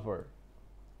colourful cover,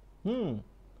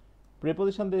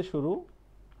 preposition দিয়ে শুরু,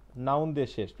 নাউন দিয়ে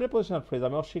শেষ, প্রেপোজিশনাল ফ্রেজ,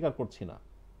 আমি অস্বীকার করছি না।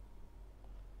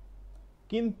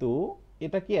 কিন্তু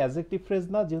এটা কি অ্যাডজেক্টিভ ফ্রেজ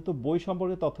না? যেহেতু বই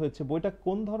সম্পর্কে তথ্য হচ্ছে, বইটা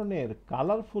কোন ধরনের?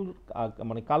 কালারফুল,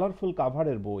 মানে কালারফুল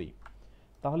কাভারের বই।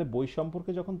 তাহলে বই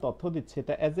সম্পর্কে যখন তথ্য দিচ্ছে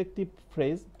এটা অ্যাডজেক্টিভ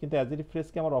ফ্রেজ, কিন্তু অ্যাডজেক্টিভ ফ্রেজ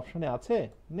কি আমার অপশনে আছে?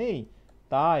 নেই।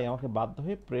 তাই আমাকে বাধ্য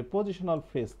হয়ে প্রেপোজিশনাল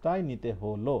ফ্রেজটাই নিতে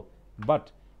হলো। বাট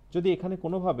যদি এখানে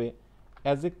কোনোভাবে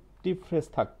অ্যাডজেক্টিভ ফ্রেজ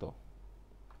থাকতো,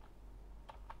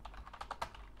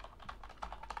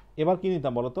 এবার কি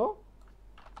নিতাম বলো তো?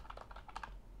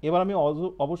 এবার আমি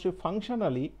অবশ্যই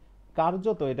ফাংশনালি,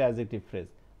 কার্যত এটা অ্যাডজেক্টিভ ফ্রেজ,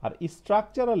 আর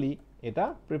স্ট্রাকচারালি এটা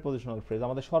প্রিপোজিশনাল ফ্রেজ।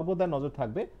 আমাদের সর্বদা নজর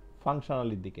থাকবে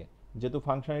ফাংশনালির দিকে। যেহেতু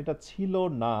ফাংশনালিটা ছিল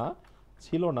না,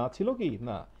 ছিল কি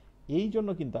না, এই জন্য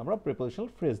কিন্তু আমরা প্রিপোজিশনাল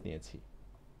ফ্রেজ নিয়েছি।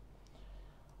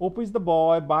 ওপ is the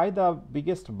boy by the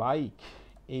biggest bike.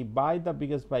 এই বাই দ্য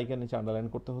বিগেস্ট বাইকের নিচে আন্ডারলাইন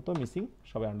করতে হতো, মিসিং,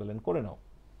 সবাই আন্ডারলাইন করে নাও।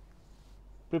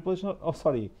 প্রিপোজিশনাল,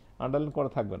 সরি, আন্ডারলাইন করা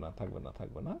থাকবে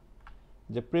না।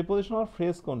 যে প্রেপোজিশনাল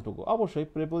ফ্রেজ কোনটুকু? অবশ্যই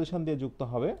প্রেপোজিশন দিয়ে যুক্ত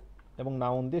হবে এবং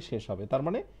নাউন দিয়ে শেষ হবে। তার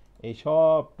মানে এই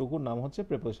সবটুকুর নাম হচ্ছে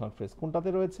প্রেপোজিশনাল ফ্রেজ। কোনটাতে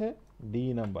রয়েছে? ডি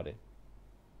নাম্বারে।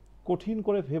 কঠিন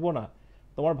করে ভেবো না,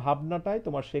 তোমার ভাবনাটাই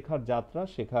তোমার শেখার যাত্রা,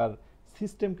 শেখার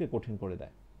সিস্টেমকে কঠিন করে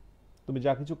দেয়। তুমি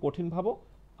যা কিছু কঠিন ভাবো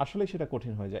আসলে সেটা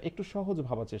কঠিন হয়ে যায়। একটু সহজ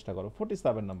ভাবার চেষ্টা করো।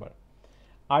 47 number,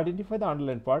 identify the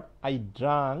underline part. I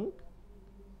drunk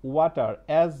water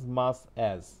as much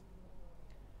as.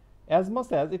 As much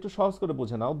as একটু সহজ করে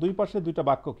বুঝে নাও, দুই পাশে দুইটা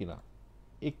বাক্য কিনা?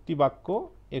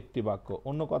 একটি বাক্য।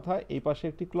 অন্য কথা, এই পাশে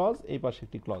একটি ক্লজ, এই পাশে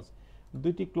একটি ক্লজ।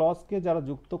 দুইটি ক্লজকে যারা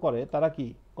যুক্ত করে তারা কি?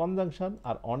 কনজাংশন।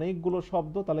 আর অনেকগুলো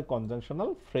শব্দ, তাহলে কনজাংশনাল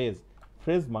ফ্রেজ।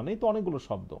 ফ্রেজ মানেই তো অনেকগুলো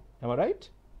শব্দ, M I right?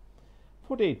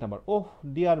 48 number, oh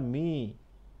deer me.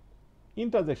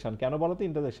 Interjection কেন বলো তো?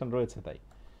 ইন্টারজেকশন রয়েছে তাই।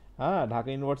 হ্যাঁ, ঢাকা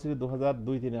ইউনিভার্সিটি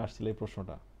 2002-3 আসছিল এই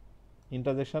প্রশ্নটা।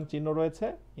 ইন্টারজেকশন চিহ্ন রয়েছে,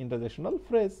 ইন্টারজেকশনাল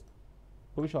ফ্রেজ।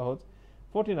 খুবই সহজ।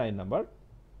 49 number,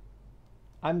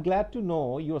 I am glad to know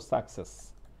your success.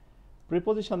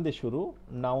 Preposition দিয়ে শুরু,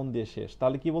 নাউন দিয়ে শেষ,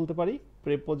 তাহলে কি বলতে পারি?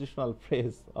 প্রিপোজিশনাল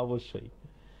ফ্রেজ অবশ্যই।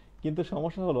 কিন্তু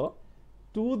সমস্যা হলো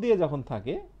টু দিয়ে যখন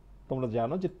থাকে, তোমরা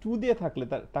জানো যে টু দিয়ে থাকলে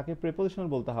তাকে প্রিপোজিশনাল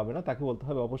বলতে হবে না, তাকে বলতে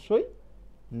হবে অবশ্যই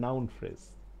নাউন ফ্রেজ,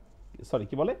 সরি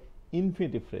কি বলে,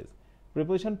 ইনফিনিটিভ ফ্রেজ।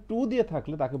 প্রিপোজিশন টু দিয়ে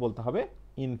থাকলে তাকে বলতে হবে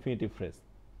ইনফিনিটিভ ফ্রেজ।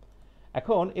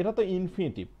 এখন এটা তো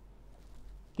ইনফিনিটিভ,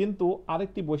 কিন্তু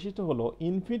আরেকটি বৈশিষ্ট্য হলো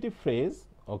infinitive phrase,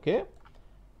 okay,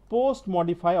 post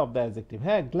modify of the adjective.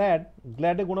 হ্যাঁ, গ্ল্যাড,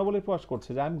 গ্ল্যাডে গুণাবলী প্রকাশ করছে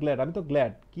যে আই এম গ্ল্যাড, আমি তো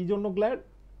গ্ল্যাড। কি জন্য গ্ল্যাড?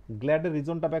 গ্ল্যাডের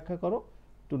রিজনটা ব্যাখ্যা করো।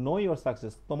 টু নো ইউর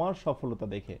সাকসেস, তোমার সফলতা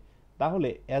দেখে। তাহলে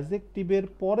অ্যাডজেক্টিভের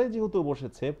পরে যেহেতু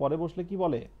বসেছে, পরে বসলে কি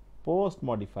বলে? Post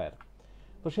modifier.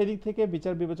 তো সেই দিক থেকে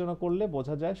বিচার বিবেচনা করলে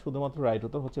বোঝা যায় শুধুমাত্র রাইট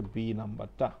উত্তর হচ্ছে বি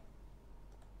নাম্বারটা।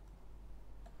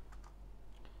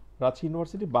 রাজশাহী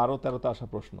ইউনিভার্সিটি 12-13তে আসা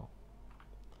প্রশ্ন।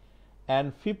 And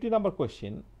 50 number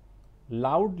question,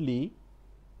 loudly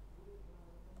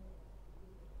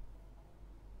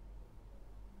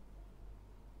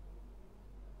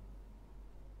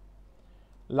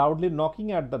loudly knocking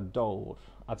at the door.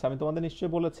 আচ্ছা, আমি তোমাদের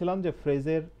নিশ্চয়ই বলেছিলাম যে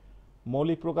ফ্রেজের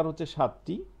মৌলিক প্রকার হচ্ছে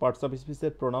 7টি, পার্টস অফ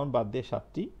স্পিচের প্রোনাউন বাদ দিয়ে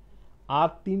 7টি, আর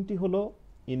 3টি হলো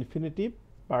ইনফিনিটিভ,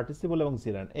 পার্টিসিপল এবং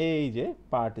জিরান্ড। এই যে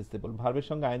পার্টিসিপল, ভার্বের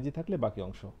সঙ্গে আইএনজি থাকলে বাকি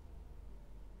অংশ।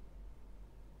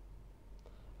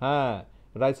 হ্যাঁ,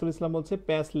 রাইসুল ইসলাম বলছে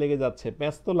প্যাঁচ লেগে যাচ্ছে।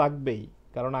 প্যাঁচ তো লাগবেই,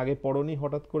 কারণ আগে পড়নি,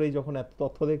 হঠাৎ করেই যখন এত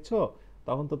তথ্য দেখছো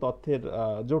তখন তো তথ্যের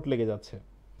জোট লেগে যাচ্ছে।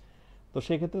 তো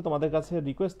সেক্ষেত্রে তোমাদের কাছে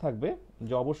রিকোয়েস্ট থাকবে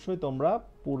যে অবশ্যই তোমরা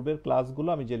পূর্বের ক্লাসগুলো,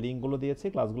 আমি যে লিঙ্কগুলো দিয়েছি,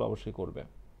 ক্লাসগুলো অবশ্যই করবে।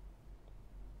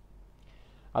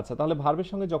 আচ্ছা, তাহলে ভার্বের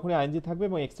সঙ্গে যখনই আইএনজি থাকবে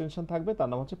এবং এক্সটেনশন থাকবে তার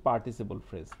নাম হচ্ছে পার্টিসিপল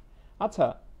ফ্রেজ। আচ্ছা,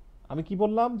 আমি কি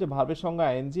বললাম যে ভার্বের সঙ্গে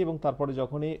আইএনজি এবং তারপরে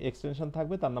যখনই এক্সটেনশন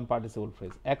থাকবে তার নাম পার্টিসিপল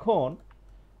ফ্রেজ। এখন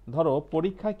ধরো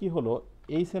পরীক্ষায় কি হলো,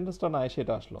 এই সেন্টেন্সটা না এসে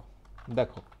এটা আসলো,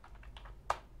 দেখো।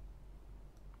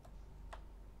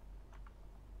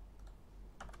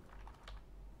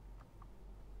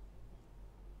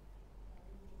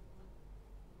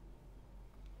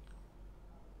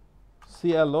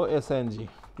 CLOSING,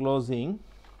 closing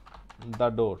the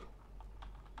door,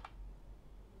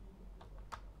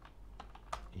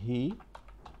 he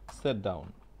said down.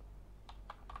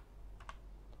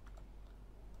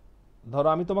 ধরো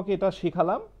আমি তোমাকে এটা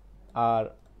শিখালাম, আর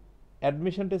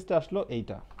অ্যাডমিশন টেস্টে আসলো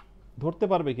এইটা, ধরতে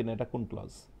পারবে কিনা এটা কোন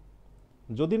ক্লজ?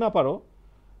 যদি না পারো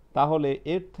তাহলে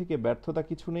এর থেকে ব্যর্থতা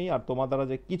কিছু নেই, আর তোমার দ্বারা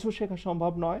যে কিছু শেখা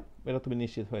সম্ভব নয় এটা তুমি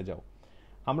নিশ্চিত হয়ে যাও।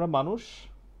 আমরা মানুষ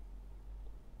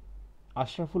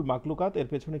আশরাফুল মাকলুকাত, এর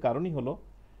পেছনে কারণই হলো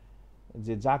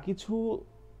যে যা কিছু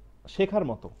শেখার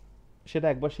মতো সেটা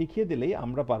একবার শিখিয়ে দিলেই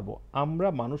আমরা পারবো, আমরা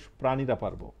মানুষ প্রাণীরা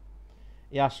পারবো।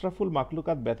 এই আশরাফুল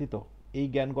মাকলুকাত ব্যতীত এই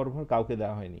জ্ঞান গর্ভর কাউকে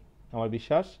দেওয়া হয়নি। আমার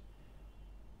বিশ্বাস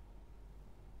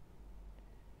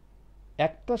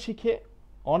একটা শিখে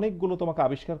অনেকগুলো তোমাকে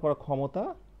আবিষ্কার করার ক্ষমতা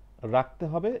রাখতে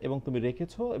হবে, এবং তুমি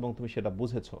রেখেছো এবং তুমি সেটা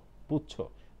বুঝছো,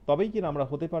 তবেই কিনা আমরা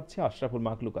হতে পারছি আশরাফুল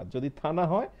মাকলুকাত। যদি তা না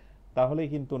হয় তাহলে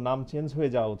কিন্তু নাম চেঞ্জ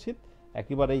হয়ে যাওয়া উচিত,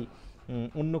 একেবারেই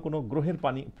অন্য কোনো গ্রহের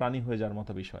প্রাণী হয়ে যাওয়ার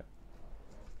মতো বিষয়।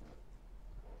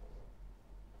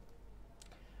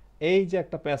 এই যে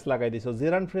একটা প্যাচ লাগাই দিছো,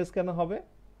 জেরান্ড ফ্রেজ কেন হবে?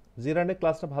 জেরান্ডের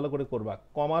ক্লাসটা ভালো করে করবা।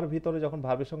 কমার ভিতরে যখন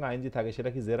ভার্বের সঙ্গে আইএনজি থাকে সেটা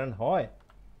কি জেরান্ড হয়?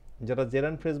 যারা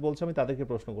জেরান্ড ফ্রেজ বলছে আমি তাদেরকে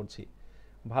প্রশ্ন করছি,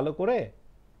 ভালো করে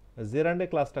জেরান্ডে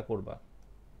ক্লাসটা করবা।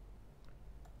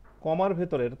 কমার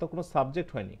ভেতরে এটা তো কোনো সাবজেক্ট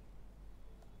হয়নি,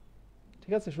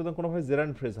 ঠিক আছে? সুতরাং কোনোভাবে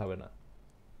জেরান্ড ফ্রেজ হবে না।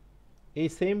 এই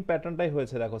সেম প্যাটার্নটাই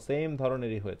হয়েছে, দেখো সেম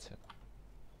ধরনেরই হয়েছে।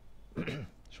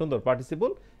 সুন্দর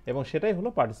পার্টিসিপল, এবং সেটাই হলো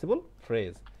পার্টিসিপল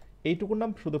ফ্রেজ। এইটুকুর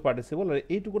নাম শুধু পার্টিসিপল, আর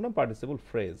এইটুকুর নাম পার্টিসিপল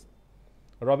ফ্রেজ।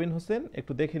 রবিন হোসেন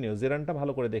একটু দেখে নিও, জেরানটা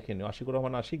ভালো করে দেখে নিও। আশিকুর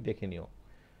রহমান আশিক দেখে নিও,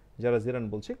 যারা জেরান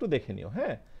বলছে একটু দেখে নিও,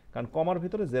 হ্যাঁ, কারণ কমার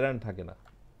ভিতরে জেরান থাকে না।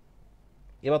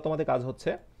 এবার তোমাদের কাজ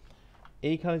হচ্ছে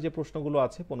এইখানে যে প্রশ্নগুলো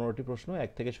আছে 15টি প্রশ্ন,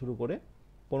 এক থেকে শুরু করে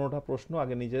 15টা প্রশ্ন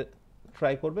আগে নিজে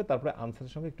ট্রাই করবে, তারপরে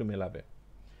আনসারের সঙ্গে একটু মেলাবে।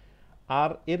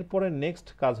 আর এরপরে নেক্সট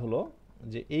কাজ হলো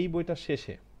যে এই বইটা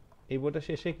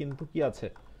শেষে কিন্তু কি আছে,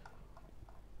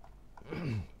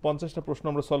 50টা প্রশ্ন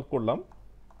আমরা সলভ করলাম।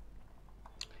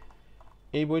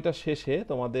 এই বইটা শেষে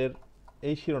তোমাদের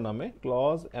এই শিরোনামে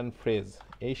ক্লজ অ্যান্ড ফ্রেজ,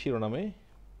 এই শিরোনামে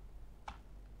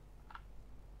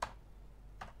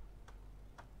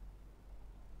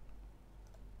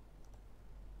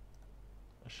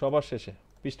সবার শেষে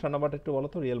পৃষ্ঠা নাম্বারটা একটু বলো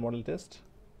তো, রিয়েল মডেল টেস্ট।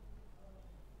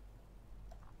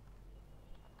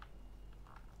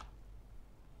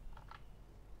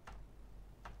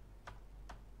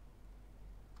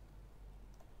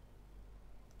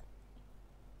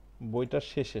 বইটার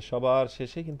শেষে, সবার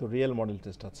শেষে কিন্তু রিয়েল মডেল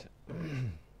টেস্ট আছে।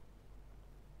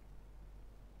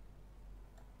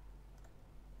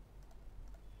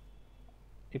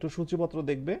 একটু সূচিপত্র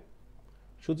দেখবে,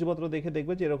 সূচিপত্র দেখে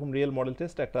দেখবে যে এরকম রিয়েল মডেল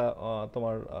টেস্ট একটা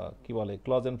তোমার কি বলে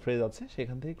ক্লজ অ্যান্ড ফ্রেজ আছে,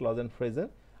 সেখান থেকে ক্লজ অ্যান্ড ফ্রেজের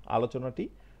আলোচনাটি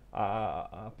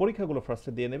পরীক্ষাগুলো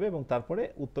ফার্স্টে দিয়ে নেবে এবং তারপরে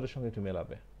উত্তরের সঙ্গে একটু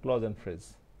মেলাবে ক্লজ অ্যান্ড ফ্রেজ।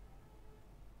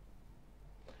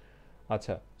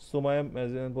 আচ্ছা, সুমায়া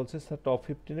বলছে স্যার টপ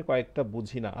 15-এ কয়েকটা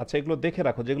বুঝি না। আচ্ছা, এগুলো দেখে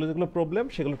রাখো, যেগুলো যেগুলো প্রবলেম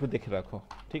সেগুলো একটু দেখে রাখো,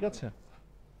 ঠিক আছে।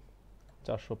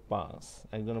 405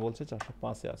 একজনে বলছে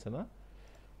 405-এ আছে না,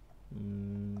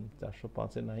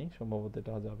 405-এ নাই, সম্ভবত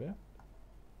এটা যাবে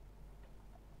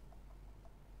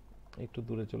একটু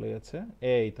দূরে চলে গেছে।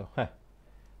 এই তো, হ্যাঁ,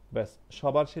 ব্যাস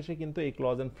সবার শেষে কিন্তু এই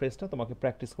ক্লজ অ্যান্ড ফ্রেজটা তোমাকে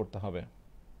প্র্যাকটিস করতে হবে।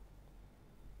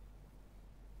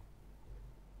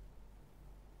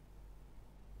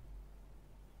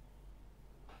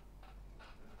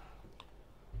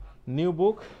 নিউ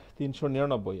বুক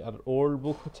 399 আর ওল্ড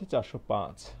বুক হচ্ছে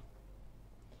 405।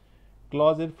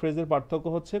 ক্লজের ফ্রেজের পার্থক্য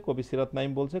হচ্ছে, কবি সিরাত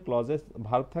নাইম বলছে ক্লজে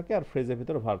ভার্ব থাকে আর ফ্রেজের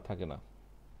ভিতরে ভার্ব থাকে না।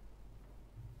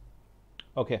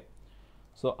 ওকে,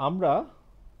 সো আমরা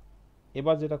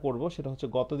এবার যেটা করব সেটা হচ্ছে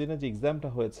গত দিনে যে এক্সামটা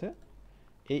হয়েছে,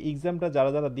 এই এক্সামটা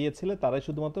যারা যারা দিয়েছিলে তারাই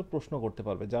শুধুমাত্র প্রশ্ন করতে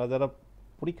পারবে। যারা যারা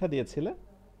পরীক্ষা দিয়েছিলে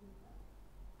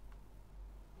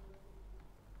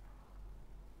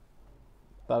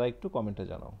তারা একটু কমেন্টে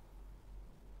জানাও।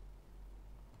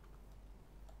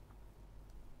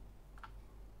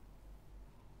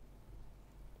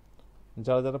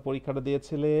 যারা যারা পরীক্ষাটা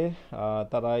দিয়েছিলে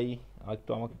তারাই একটু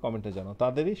আমাকে কমেন্টে জানাও,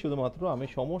 তাদেরই শুধুমাত্র আমি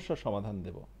সমস্যার সমাধান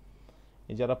দেব।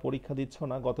 এই যারা পরীক্ষা দিচ্ছ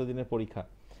না, গত দিনের পরীক্ষা,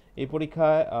 এই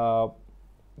পরীক্ষায়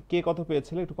কে কত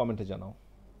পেয়েছিলে একটু কমেন্টে জানাও।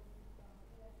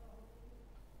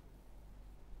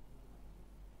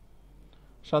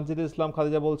 শান্তিদুল ইসলাম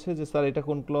খাদিজা বলছে যে স্যার এটা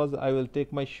কোন clause, I will take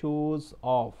my shoes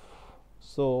of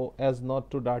so as not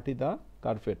too dirty the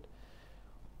carpet.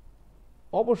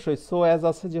 অবশ্যই সো অ্যাজ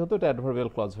আছে যেহেতু এটা অ্যাডভার্বিয়াল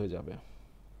ক্লজ হয়ে যাবে।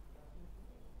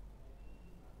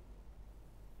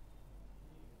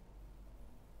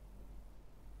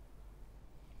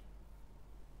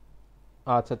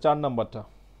 আচ্ছা, 4 নাম্বারটা,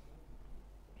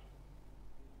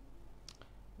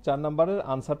 4 নাম্বারের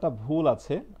আনসারটা ভুল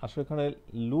আছে, আসলে এখানে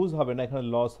লুজ হবে না, এখানে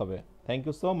লস হবে। Thank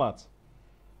you so much.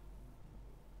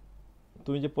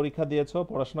 তুমি যে পরীক্ষা দিয়েছো,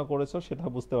 পড়াশোনা করেছো সেটা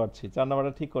বুঝতে পারছি। 4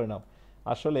 নাম্বারটা ঠিক করে নাও।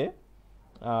 আসলে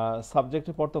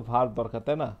সাবজেক্টের পর তো ভার্ব দরকার,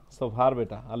 তাই না? সো ভার্ব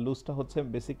এটা, আর লুজটা হচ্ছে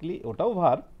বেসিক্যালি ওটাও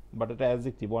ভার্ব, বাট এটা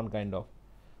adjective one kind of.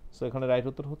 So এখানে রাইট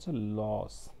উত্তর হচ্ছে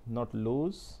লস, নট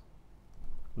লুজ।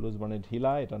 লুজ মানে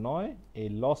ঢিলা, এটা নয়। এই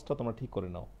লসটা তোমরা ঠিক করে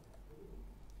নাও।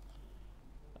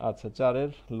 আচ্ছা,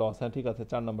 4-এর লস, হ্যাঁ ঠিক আছে।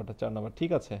 4 নাম্বারটা, 4 নাম্বার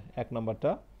ঠিক আছে। 1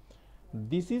 নাম্বারটা,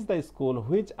 this is the school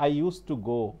which I use to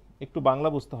go. একটু বাংলা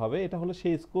বুঝতে হবে, এটা হলো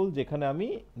সেই স্কুল যেখানে আমি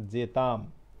যেতাম।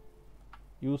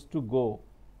 ইউজ টু গো,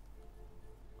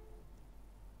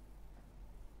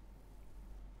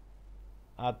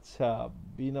 আচ্ছা।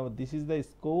 B number, this is the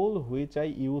school which I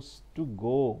use to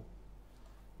go,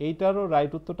 এইটারও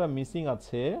right উত্তরটা মিসিং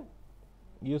আছে।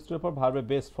 ইউজ টু এর পর ভার্বের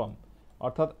বেস ফর্ম,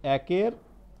 অর্থাৎ 1-এর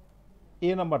এ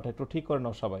নাম্বারটা একটু ঠিক করে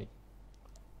নাও সবাই।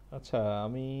 আচ্ছা,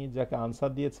 আমি যাকে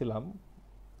আনসার দিয়েছিলাম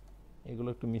এগুলো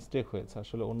একটু মিস্টেক হয়েছে,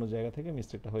 আসলে অন্য জায়গা থেকে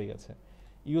মিস্টেকটা হয়ে গেছে।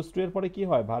 ইউজ টু এর পরে কি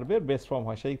হয়, ভার্বের বেস ফর্ম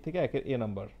হয়, সেই থেকে 1-এর এ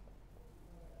নাম্বার।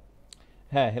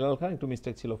 হ্যাঁ, হেলাল খান একটু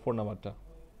মিস্টেক ছিল 4 নাম্বারটা।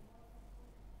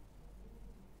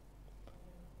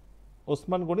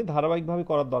 ওসমান গনি ধারাবাহিকভাবে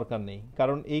করার দরকার নেই,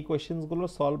 কারণ এই কোয়েশ্চেন্সগুলো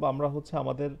সলভ আমরা হচ্ছে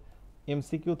আমাদের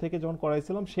এমসিকিউ থেকে যখন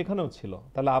করাইছিলাম সেখানেও ছিল,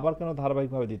 তাহলে আবার কেন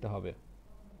ধারাবাহিকভাবে দিতে হবে?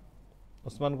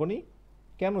 ওসমান গনি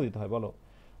কেন দিতে হয় বলো?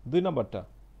 2 নাম্বারটা,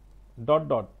 ডট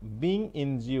ডট বিং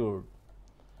ইনজিউর্ড,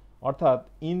 অর্থাৎ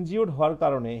ইনজিউর্ড হওয়ার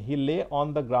কারণে হি lay on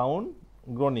the ground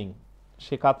Groening,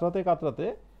 সে কাতরাতে কাতরাতে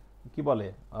কি বলে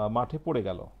মাঠে পড়ে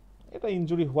গেল। এটা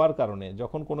ইনজুরি হওয়ার কারণে,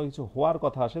 যখন কোনো কিছু হওয়ার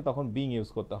কথা আসে তখন বিং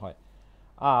ইউজ করতে হয়।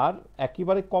 আর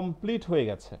একেবারে কমপ্লিট হয়ে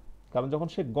গেছে, কারণ যখন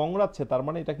সে গংড়াচ্ছে তার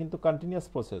মানে এটা কিন্তু কন্টিনিউয়াস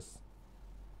প্রসেস,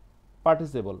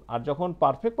 পার্টিসিপল। আর যখন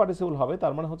পারফেক্ট পার্টিসিপল হবে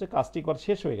তার মানে হচ্ছে কাজটি কর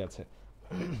শেষ হয়ে গেছে।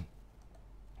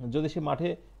 যদি সে মাঠে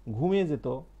ঘুমিয়ে যেত,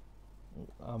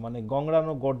 মানে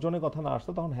গংড়ানো গর্জনের কথা না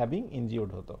আসতো, তখন হ্যাভিং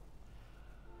ইনজিউর্ড হতো।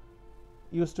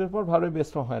 ইউজ টু এর পর ভার্বের বেস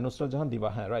ফর্ম হয় নুসরাত জাহান দিবা,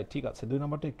 হ্যাঁ রাইট, ঠিক আছে। 2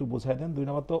 নাম্বারটা একটু বুঝাই দেন। 2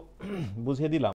 নাম্বার তো বুঝিয়ে দিলাম।